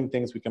begin building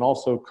things. We can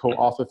also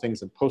co-author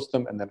things and post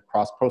them and then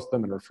cross-post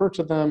them and refer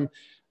to them.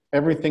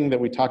 Everything that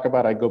we talk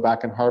about, I go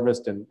back and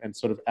harvest and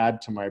sort of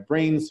add to my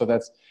brain. So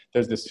there's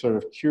this sort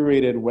of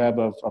curated web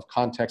of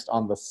context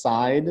on the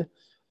side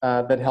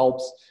that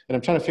helps. And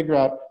I'm trying to figure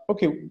out,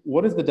 okay,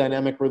 what is the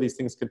dynamic where these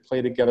things could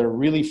play together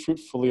really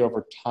fruitfully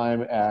over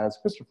time, as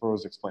Christopher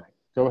was explaining.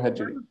 Go ahead,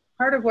 Judy.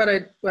 Part of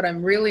what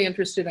I'm really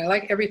interested in, I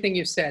like everything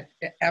you said,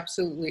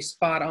 absolutely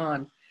spot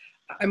on.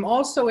 I'm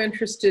also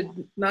interested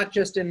not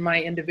just in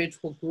my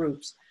individual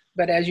groups,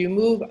 but as you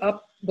move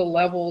up the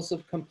levels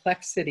of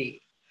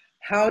complexity,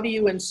 how do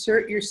you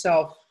insert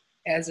yourself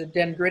as a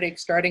dendritic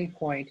starting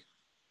point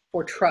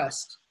for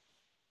trust?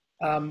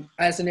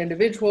 As an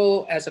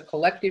individual, as a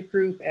collective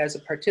group, as a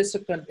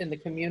participant in the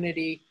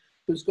community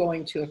who's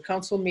going to a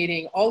council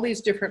meeting, all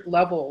these different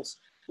levels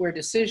where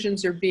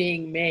decisions are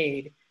being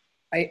made.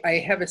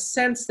 I have a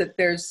sense that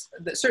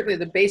certainly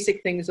the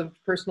basic things of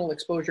personal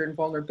exposure and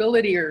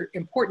vulnerability are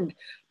important,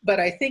 but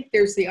I think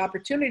there's the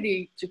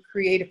opportunity to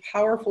create a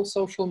powerful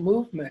social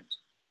movement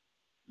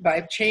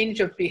by change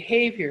of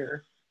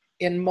behavior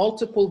in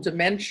multiple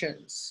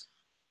dimensions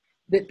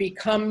that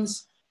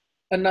becomes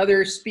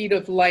another speed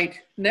of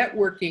light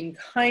networking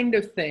kind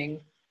of thing,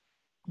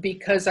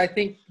 because I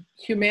think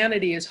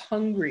humanity is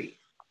hungry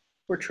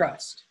for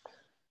trust.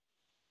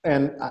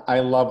 And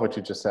I love what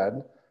you just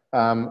said.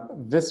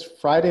 This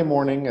Friday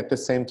morning at the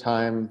same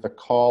time, the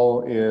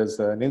call is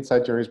an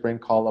Inside Jerry's Brain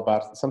call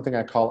about something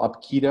I call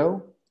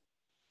Aikido,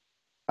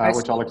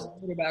 which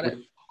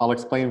I'll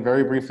explain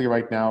very briefly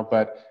right now.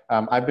 But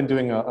I've been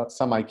doing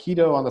some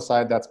Aikido on the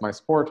side. That's my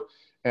sport.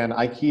 And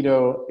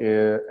Aikido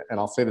is, and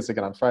I'll say this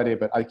again on Friday,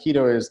 but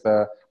Aikido is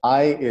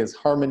I is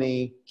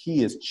harmony,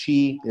 Ki is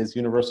Chi, is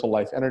universal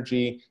life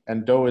energy,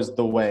 and Do is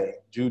the way.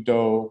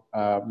 Judo,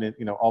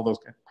 all those,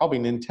 probably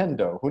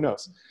Nintendo, who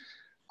knows?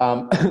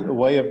 The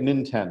way of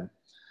Ninten.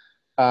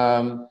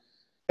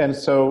 And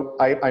so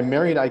I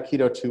married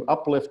Aikido to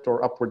uplift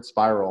or upward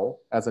spiral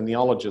as a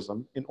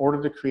neologism in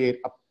order to create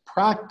a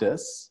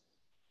practice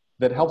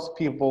that helps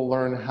people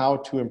learn how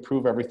to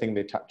improve everything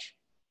they touch,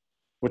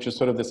 which is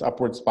sort of this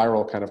upward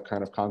spiral kind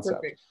of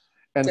concept. Perfect.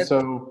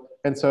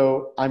 And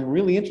so I'm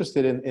really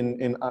interested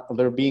in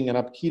there being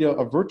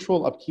a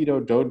virtual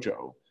Aikido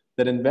dojo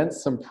that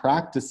invents some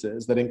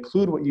practices that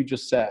include what you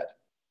just said.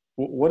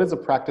 What is a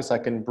practice I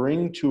can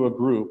bring to a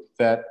group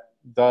that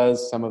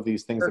does some of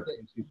these things, that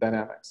these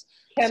dynamics?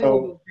 Ken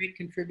will be a great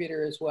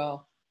contributor as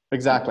well.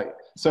 Exactly.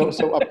 So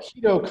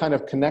Aikido kind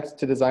of connects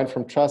to Design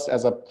from Trust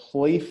as a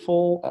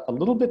playful, a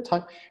little bit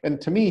time. And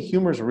to me,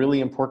 humor is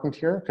really important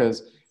here,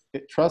 because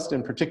trust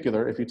in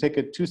particular, if you take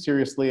it too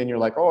seriously and you're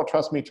like, oh,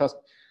 trust me,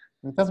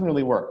 it doesn't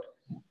really work.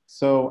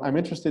 So I'm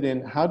interested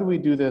in how do we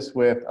do this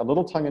with a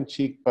little tongue in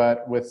cheek,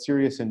 but with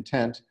serious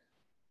intent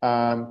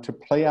to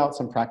play out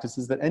some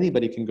practices that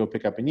anybody can go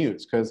pick up and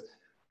use. Because,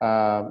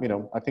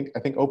 I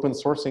think open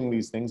sourcing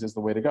these things is the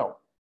way to go.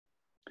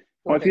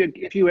 Well,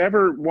 if you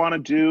ever want to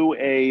do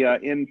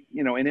an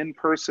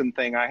in-person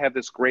thing, I have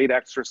this great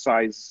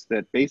exercise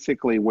that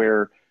basically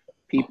where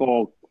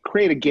people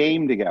create a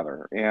game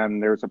together,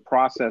 and there's a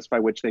process by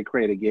which they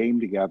create a game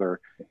together.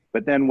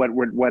 But then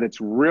what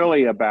it's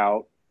really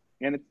about,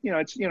 and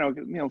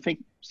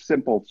think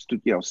simple,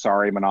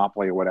 sorry,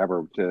 Monopoly or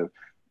whatever.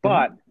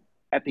 But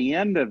at the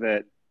end of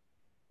it,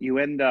 you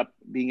end up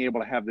being able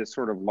to have this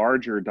sort of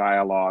larger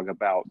dialogue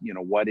about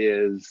what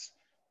is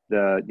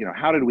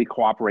how did we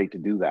cooperate to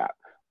do that?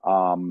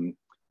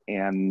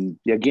 And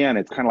again,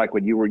 it's kind of like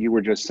what you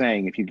were just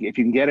saying. If you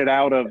can get it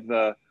out of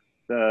the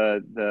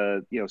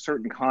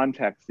certain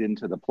context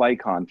into the play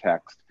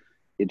context,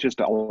 it just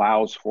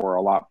allows for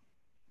a lot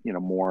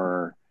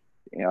more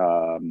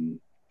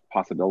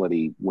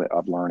possibility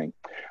of learning.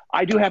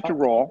 I do have to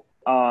roll.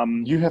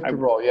 You have to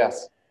roll,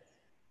 yes.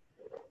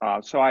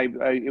 So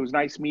it was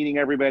nice meeting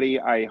everybody.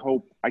 I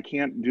hope I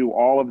can't do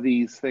all of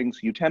these things.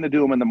 You tend to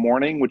do them in the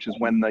morning, which is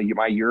when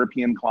my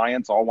European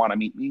clients all want to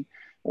meet me,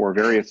 or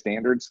various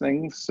standards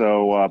things.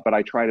 So, but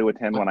I try to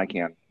attend when I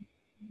can.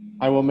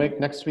 I will make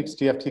next week's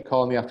DfT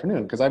call in the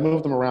afternoon because I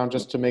move them around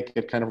just to make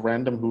it kind of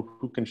random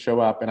who can show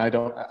up, and I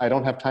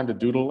don't have time to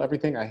doodle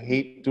everything. I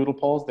hate doodle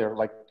polls. They're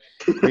like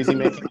crazy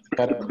making.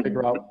 Try to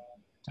figure out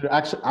to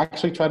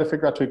actually try to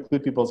figure out to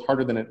include people is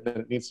harder than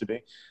it needs to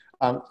be.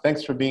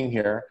 Thanks for being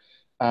here.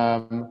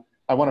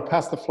 I want to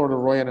pass the floor to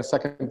Roy in a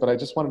second, but I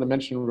just wanted to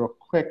mention real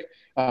quick.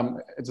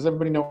 Does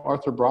everybody know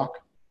Arthur Brock?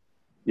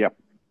 Yep.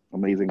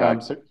 Amazing guy.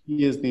 So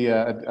he is the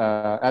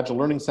Agile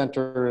Learning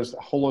Center's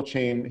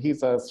Holochain.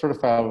 He's a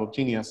certifiable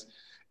genius.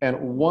 And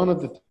one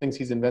of the things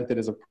he's invented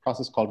is a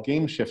process called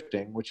game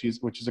shifting, which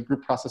is a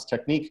group process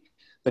technique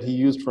that he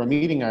used for a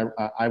meeting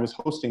I was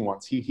hosting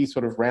once. He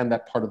sort of ran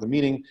that part of the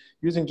meeting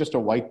using just a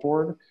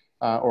whiteboard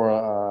or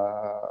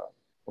a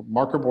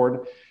marker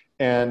board.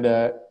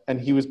 And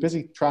he was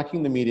busy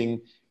tracking the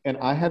meeting. And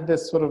I had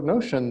this sort of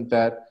notion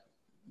that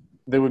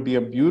there would be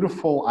a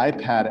beautiful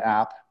iPad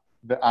app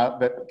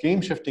that game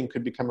shifting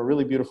could become a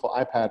really beautiful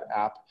iPad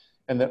app,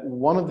 and that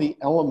one of the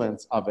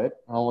elements of it,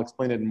 and I'll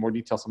explain it in more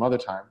detail some other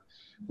time,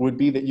 would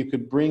be that you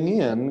could bring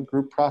in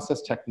group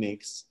process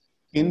techniques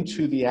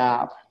into the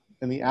app,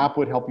 and the app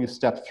would help you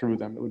step through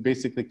them. It would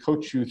basically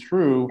coach you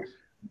through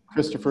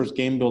Christopher's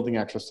game building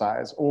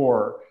exercise,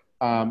 or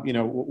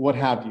what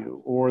have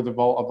you, or a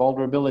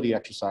vulnerability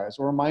exercise,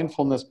 or a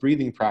mindfulness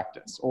breathing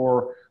practice,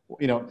 or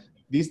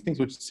these things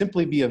would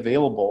simply be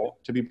available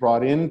to be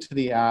brought into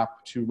the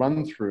app to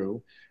run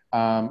through,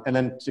 and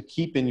then to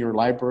keep in your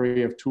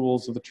library of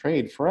tools of the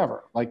trade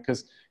forever. Like,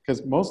 because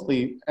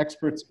mostly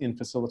experts in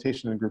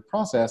facilitation and group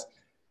process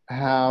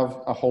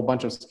have a whole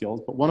bunch of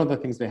skills, but one of the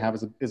things they have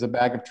is a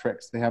bag of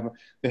tricks. They have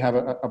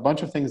a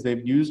bunch of things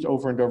they've used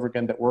over and over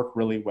again that work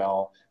really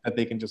well that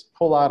they can just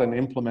pull out and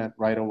implement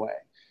right away.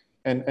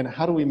 And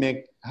how do we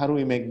make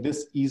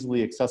this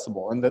easily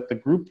accessible? And that the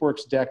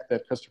GroupWorks deck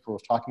that Christopher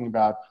was talking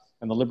about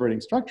and the liberating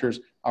structures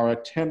are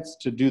attempts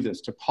to do this,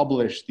 to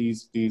publish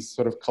these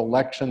sort of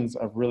collections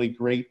of really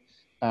great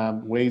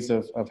ways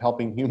of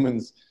helping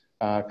humans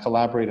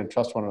collaborate and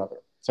trust one another.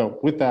 So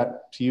with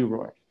that, to you,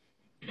 Roy.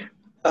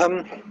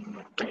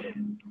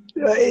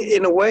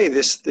 In a way,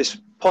 this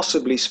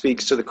possibly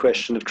speaks to the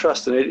question of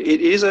trust, and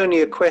it is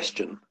only a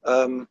question.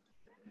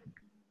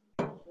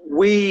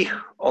 We,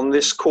 on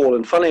this call,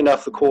 and funnily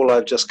enough, the call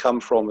I've just come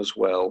from as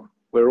well,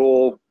 we're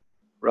all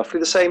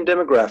roughly the same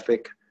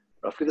demographic,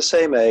 roughly the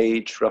same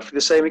age, roughly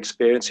the same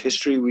experience,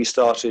 history.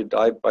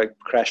 I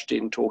crashed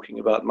in talking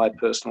about my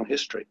personal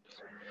history.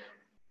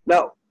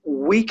 Now,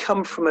 we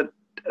come from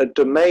a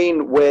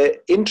domain where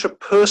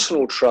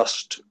interpersonal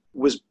trust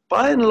was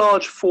by and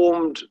large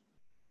formed.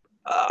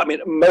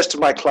 Most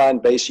of my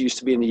client base used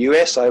to be in the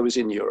US, I was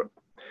in Europe.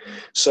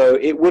 So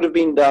it would have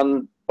been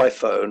done by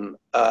phone,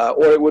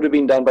 or it would have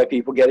been done by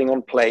people getting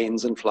on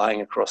planes and flying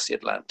across the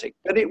Atlantic.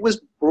 But it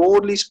was,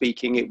 broadly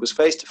speaking, it was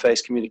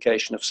face-to-face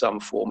communication of some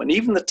form. And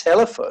even the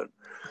telephone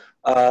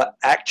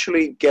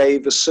actually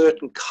gave a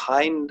certain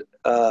kind,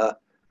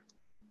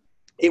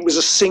 it was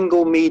a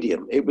single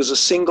medium. It was a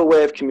single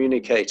way of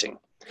communicating.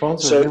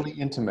 Phones are really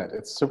intimate.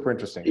 It's super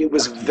interesting. It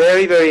was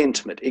very, very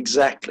intimate,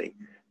 exactly.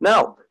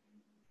 Now,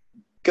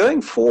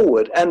 going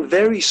forward, and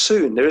very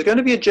soon, there is going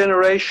to be a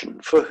generation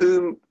for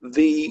whom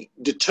the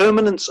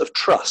determinants of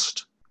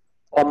trust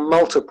are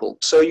multiple.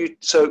 So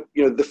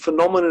the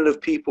phenomenon of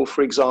people,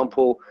 for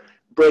example,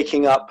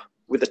 breaking up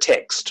with a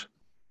text.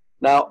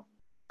 Now,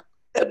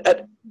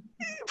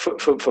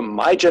 for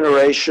my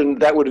generation,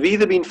 that would have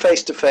either been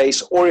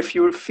face-to-face, or if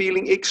you were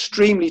feeling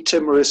extremely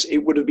timorous, it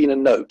would have been a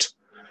note.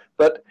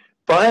 But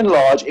by and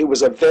large, it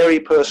was a very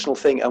personal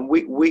thing, and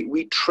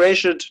we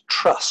treasured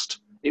trust.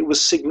 It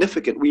was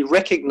significant. We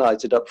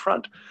recognized it up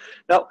front.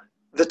 Now,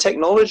 the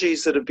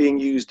technologies that are being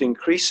used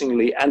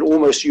increasingly and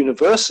almost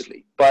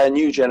universally by a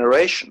new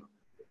generation,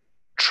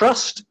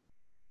 trust,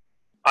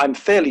 I'm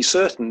fairly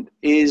certain,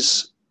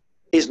 is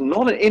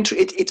not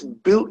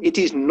it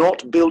is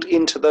not built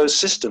into those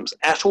systems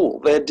at all.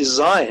 They're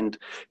designed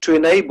to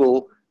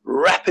enable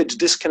rapid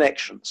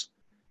disconnections.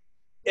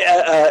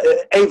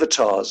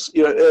 Avatars,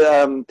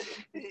 the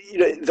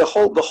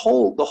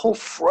whole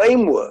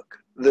framework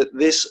that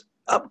this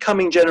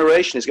upcoming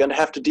generation is going to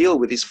have to deal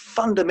with is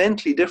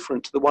fundamentally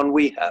different to the one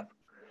we have.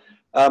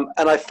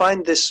 And I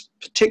find this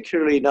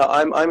particularly, now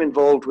I'm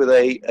involved with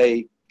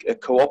a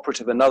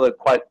cooperative, a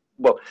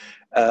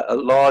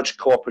large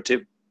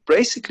cooperative,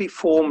 basically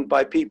formed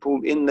by people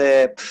in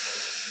their,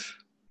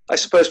 I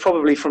suppose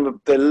probably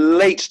from the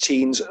late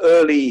teens,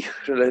 early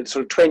sort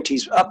of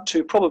 20s, up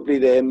to probably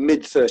their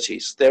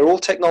mid-30s. They're all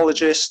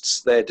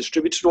technologists, they're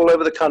distributed all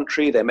over the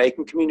country, they're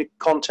making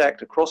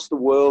contact across the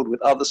world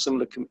with other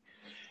similar communities.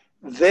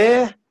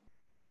 They're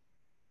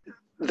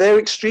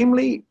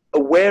extremely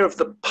aware of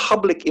the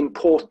public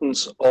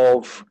importance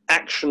of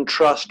action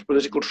trust,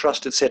 political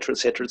trust, etc.,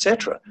 etc.,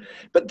 etc.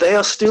 But they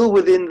are still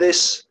within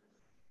this.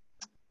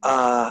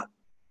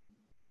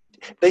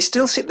 They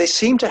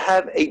seem to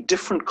have a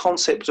different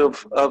concept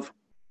of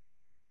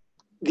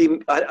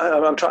the.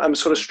 I'm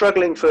sort of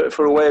struggling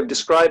for a way of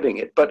describing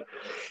it, but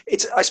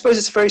I suppose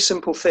it's a very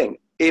simple thing.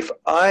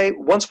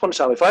 once upon a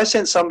time, if I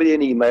sent somebody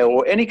an email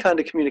or any kind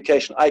of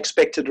communication, I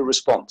expected a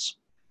response,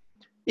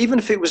 even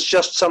if it was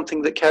just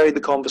something that carried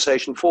the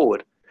conversation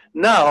forward.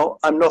 Now,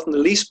 I'm not in the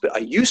least bit. I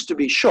used to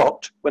be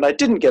shocked when I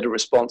didn't get a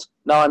response.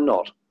 Now I'm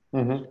not.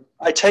 Mm-hmm.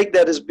 I take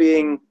that as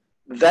being,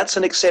 that's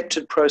an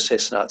accepted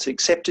process now. It's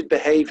accepted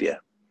behavior.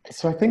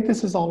 So I think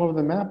this is all over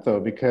the map, though,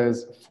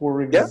 because,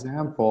 for Yeah.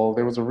 example,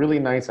 there was a really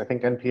nice, I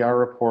think, NPR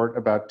report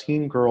about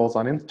teen girls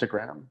on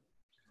Instagram.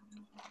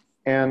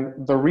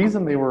 And the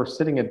reason they were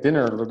sitting at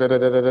dinner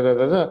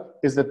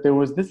is that there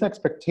was this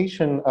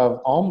expectation of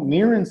all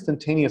near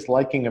instantaneous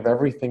liking of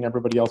everything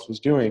everybody else was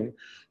doing.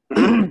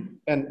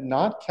 And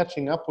not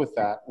catching up with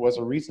that was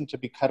a reason to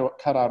be cut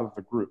out of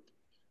the group.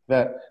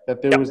 That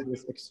there was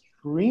this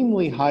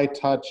extremely high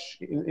touch,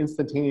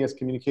 instantaneous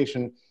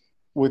communication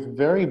with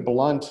very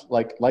blunt,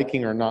 like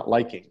liking or not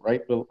liking,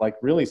 right? Like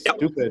really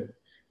stupid,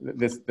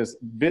 this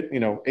bit,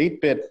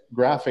 8-bit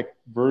graphic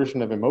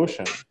version of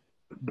emotion.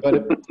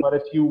 But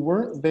if you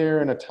weren't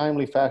there in a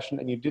timely fashion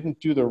and you didn't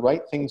do the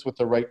right things with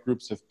the right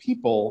groups of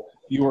people,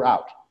 you were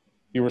out.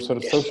 You were sort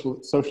of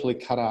socially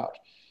cut out.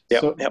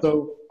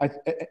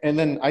 And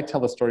then I tell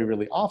the story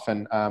really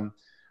often.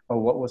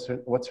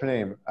 What's her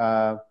name?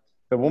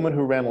 The woman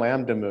who ran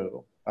Lambda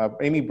Moo,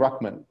 Amy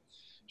Bruckman.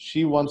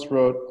 She once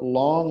wrote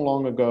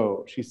long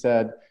ago, she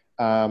said,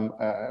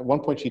 at one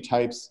point she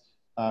types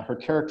her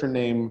character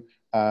name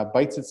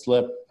bites its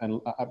lip and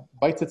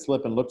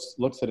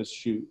looks at his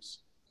shoes.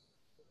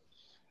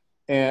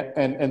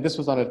 And this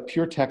was on a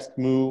pure text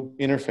Moo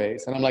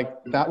interface. And I'm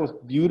like, that was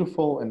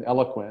beautiful and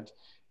eloquent.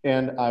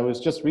 And I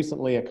was just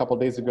recently, a couple of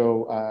days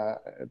ago,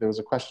 there was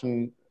a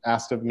question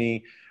asked of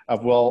me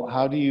of, well,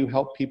 how do you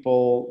help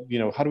people,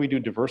 how do we do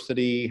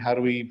diversity? How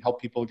do we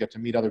help people get to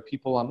meet other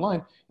people online?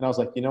 And I was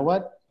like, you know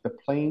what? The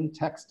plain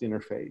text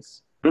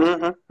interface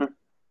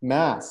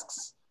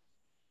masks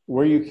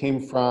where you came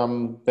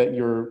from, that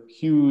you're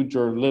huge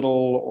or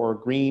little or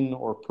green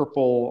or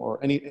purple or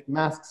it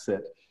masks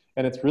it.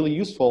 And it's really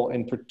useful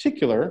in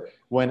particular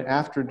when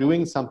after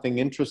doing something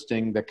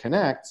interesting that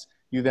connects,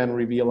 you then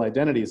reveal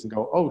identities and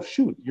go, oh,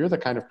 shoot, you're the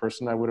kind of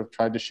person I would have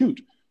tried to shoot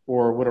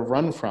or would have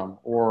run from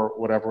or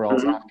whatever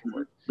else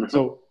afterward.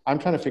 So I'm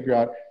trying to figure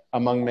out,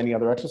 among many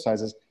other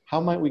exercises,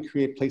 how might we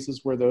create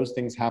places where those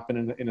things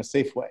happen in a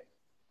safe way?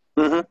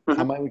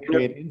 How might we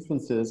create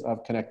instances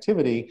of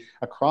connectivity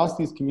across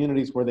these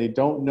communities where they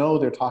don't know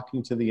they're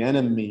talking to the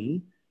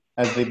enemy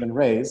as they've been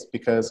raised?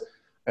 Because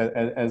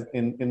as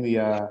in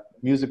the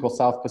musical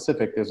South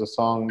Pacific, there's a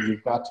song,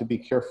 You've Got to Be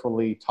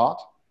Carefully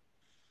Taught,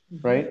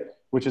 right?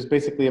 Which is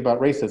basically about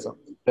racism,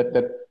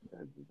 that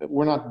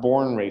we're not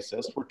born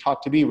racist. We're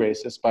taught to be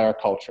racist by our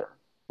culture.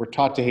 We're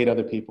taught to hate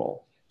other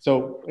people.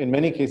 So in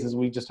many cases,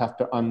 we just have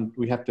to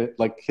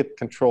like hit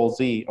Control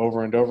Z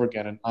over and over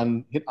again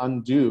and hit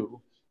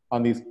undo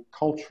on these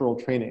cultural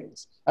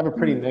trainings. I have a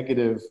pretty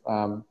negative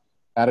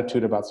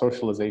attitude about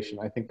socialization.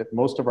 I think that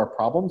most of our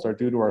problems are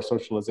due to our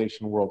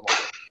socialization worldwide.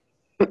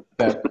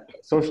 That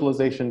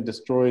socialization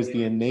destroys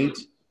the innate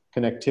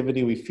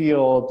connectivity we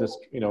feel,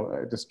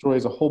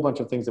 destroys a whole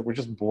bunch of things that we're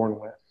just born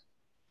with,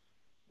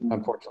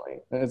 unfortunately.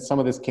 And some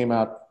of this came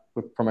out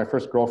from my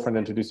first girlfriend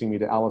introducing me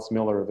to Alice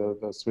Miller,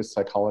 the Swiss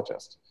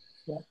psychologist.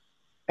 Yeah.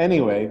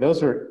 Anyway,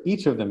 those are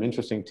each of them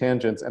interesting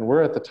tangents, and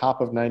we're at the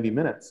top of 90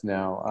 minutes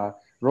now.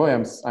 Roy,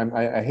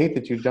 I hate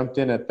that you jumped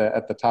in at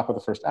the top of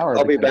the first hour.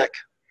 I'll be back.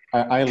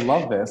 I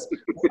love this.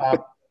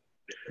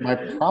 My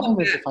problem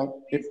is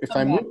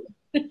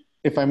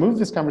if I move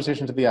this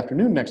conversation to the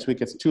afternoon next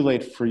week, it's too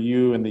late for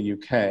you in the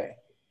UK.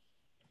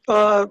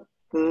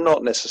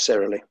 Not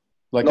necessarily.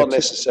 Like not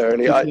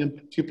necessarily.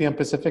 2 p.m.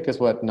 Pacific is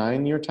what,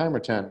 9 your time or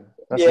 10?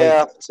 That's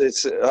yeah,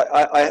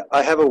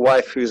 I have a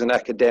wife who's an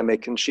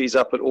academic, and she's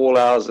up at all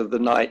hours of the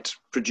night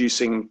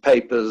producing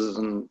papers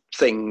and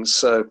things.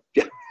 So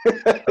yeah,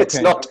 it's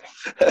not.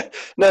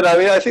 No. I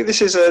mean, I think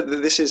this is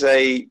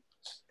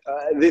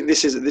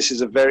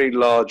a very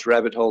large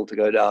rabbit hole to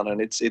go down,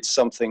 and it's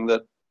something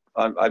that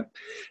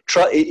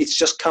it's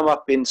just come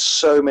up in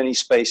so many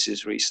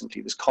spaces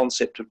recently, this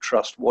concept of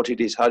trust, what it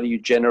is, how do you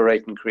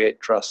generate and create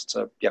trust.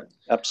 So yeah,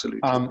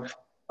 absolutely.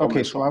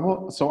 Okay, so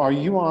are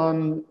you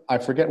on, I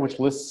forget which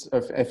lists,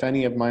 if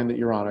any of mine that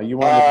you're on, are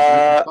you on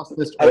the trust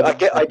list?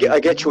 I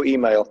get your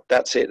email,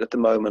 that's it at the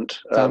moment.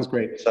 Sounds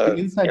great. The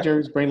Inside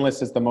Jerry's Brain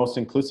list is the most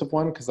inclusive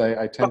one, because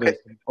I tend to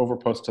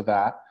overpost to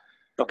that.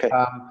 Okay.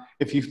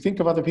 If you think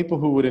of other people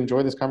who would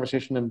enjoy this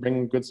conversation and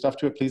bring good stuff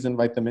to it, please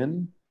invite them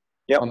in.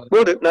 Yeah,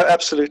 will do. No,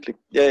 absolutely.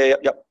 Yeah.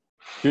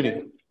 Judy.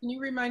 Can you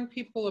remind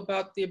people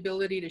about the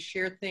ability to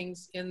share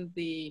things in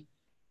the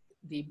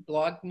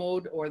blog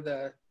mode or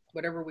the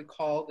whatever we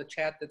call the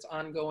chat that's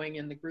ongoing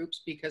in the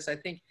groups? Because I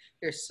think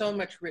there's so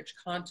much rich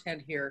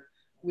content here.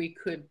 We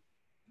could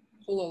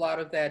pull a lot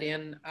of that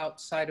in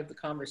outside of the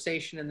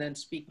conversation and then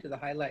speak to the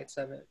highlights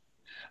of it.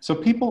 So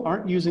people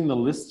aren't using the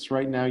lists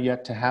right now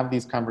yet to have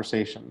these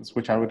conversations,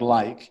 which I would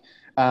like.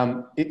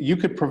 You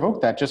could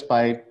provoke that just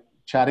by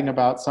chatting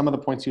about some of the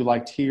points you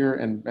liked here,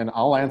 and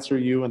I'll answer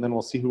you, and then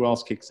we'll see who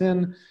else kicks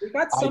in. We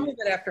got some of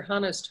it after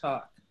Hannah's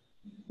talk.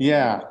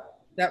 Yeah.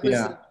 That was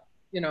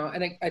you know,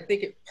 and I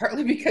think it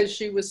partly because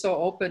she was so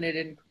open,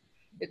 it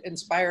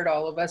inspired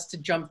all of us to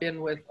jump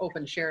in with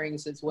open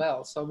sharings as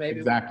well. So maybe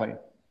Exactly.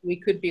 we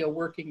could be a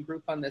working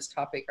group on this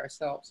topic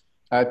ourselves.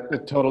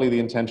 Totally the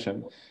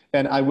intention.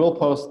 And I will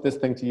post this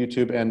thing to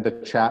YouTube and the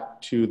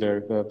chat to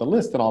the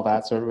list and all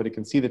that so everybody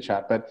can see the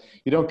chat, but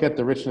you don't get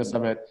the richness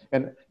of it.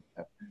 And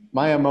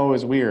my MO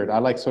is weird. I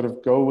like sort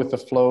of go with the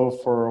flow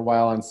for a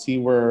while and see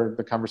where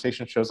the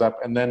conversation shows up,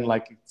 and then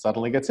like it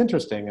suddenly gets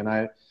interesting. And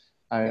I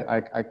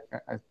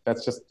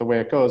that's just the way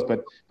it goes.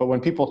 But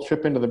when people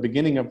trip into the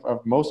beginning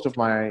of most of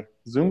my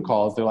Zoom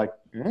calls, they're like,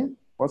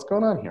 what's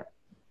going on here?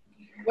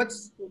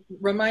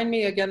 Remind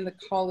me again the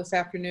call this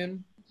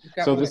afternoon.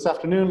 So this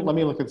afternoon, let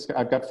me look at,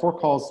 I've got 4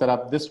 calls set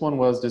up. This one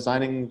was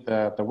designing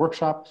the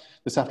workshop.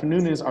 This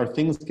afternoon is, are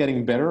things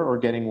getting better or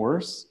getting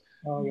worse?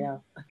 Oh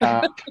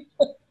yeah.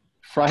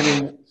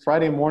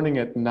 Friday morning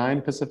at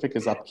 9 Pacific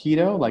is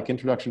Aikido, like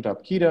introduction to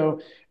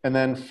Aikido. And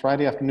then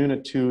Friday afternoon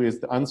at 2 is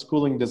the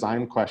unschooling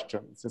design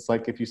questions. It's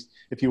like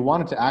if you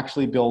wanted to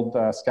actually build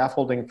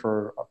scaffolding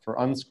for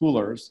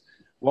unschoolers,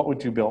 what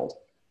would you build?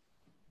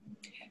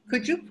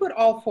 Could you put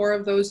all 4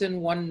 of those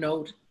in one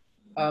note?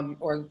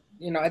 Or,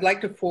 you know, I'd like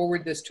to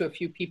forward this to a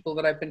few people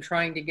that I've been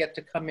trying to get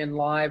to come in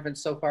live. And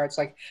so far it's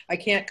like, I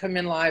can't come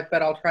in live,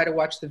 but I'll try to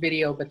watch the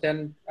video, but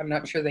then I'm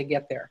not sure they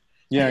get there.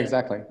 Yeah,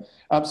 exactly.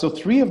 So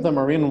 3 of them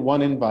are in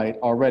one invite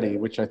already,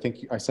 which I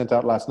think I sent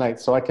out last night.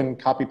 So I can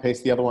copy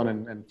paste the other one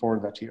and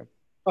forward that to you.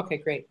 Okay,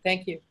 great.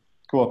 Thank you.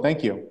 Cool.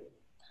 Thank you.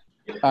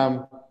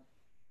 Go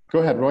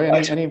ahead, Roy.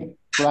 Any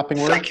wrapping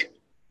words? Thank you.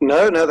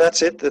 No,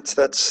 that's it.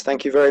 That's.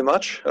 Thank you very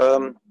much.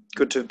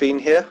 Good to have been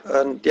here.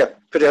 And yeah,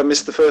 pity I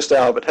missed the first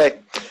hour, but hey,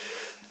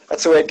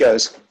 that's the way it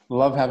goes.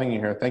 Love having you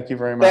here. Thank you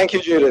very much. Thank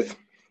you, Judith.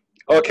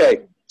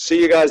 Okay, see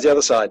you guys the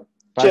other side.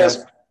 Bye, Cheers.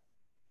 guys.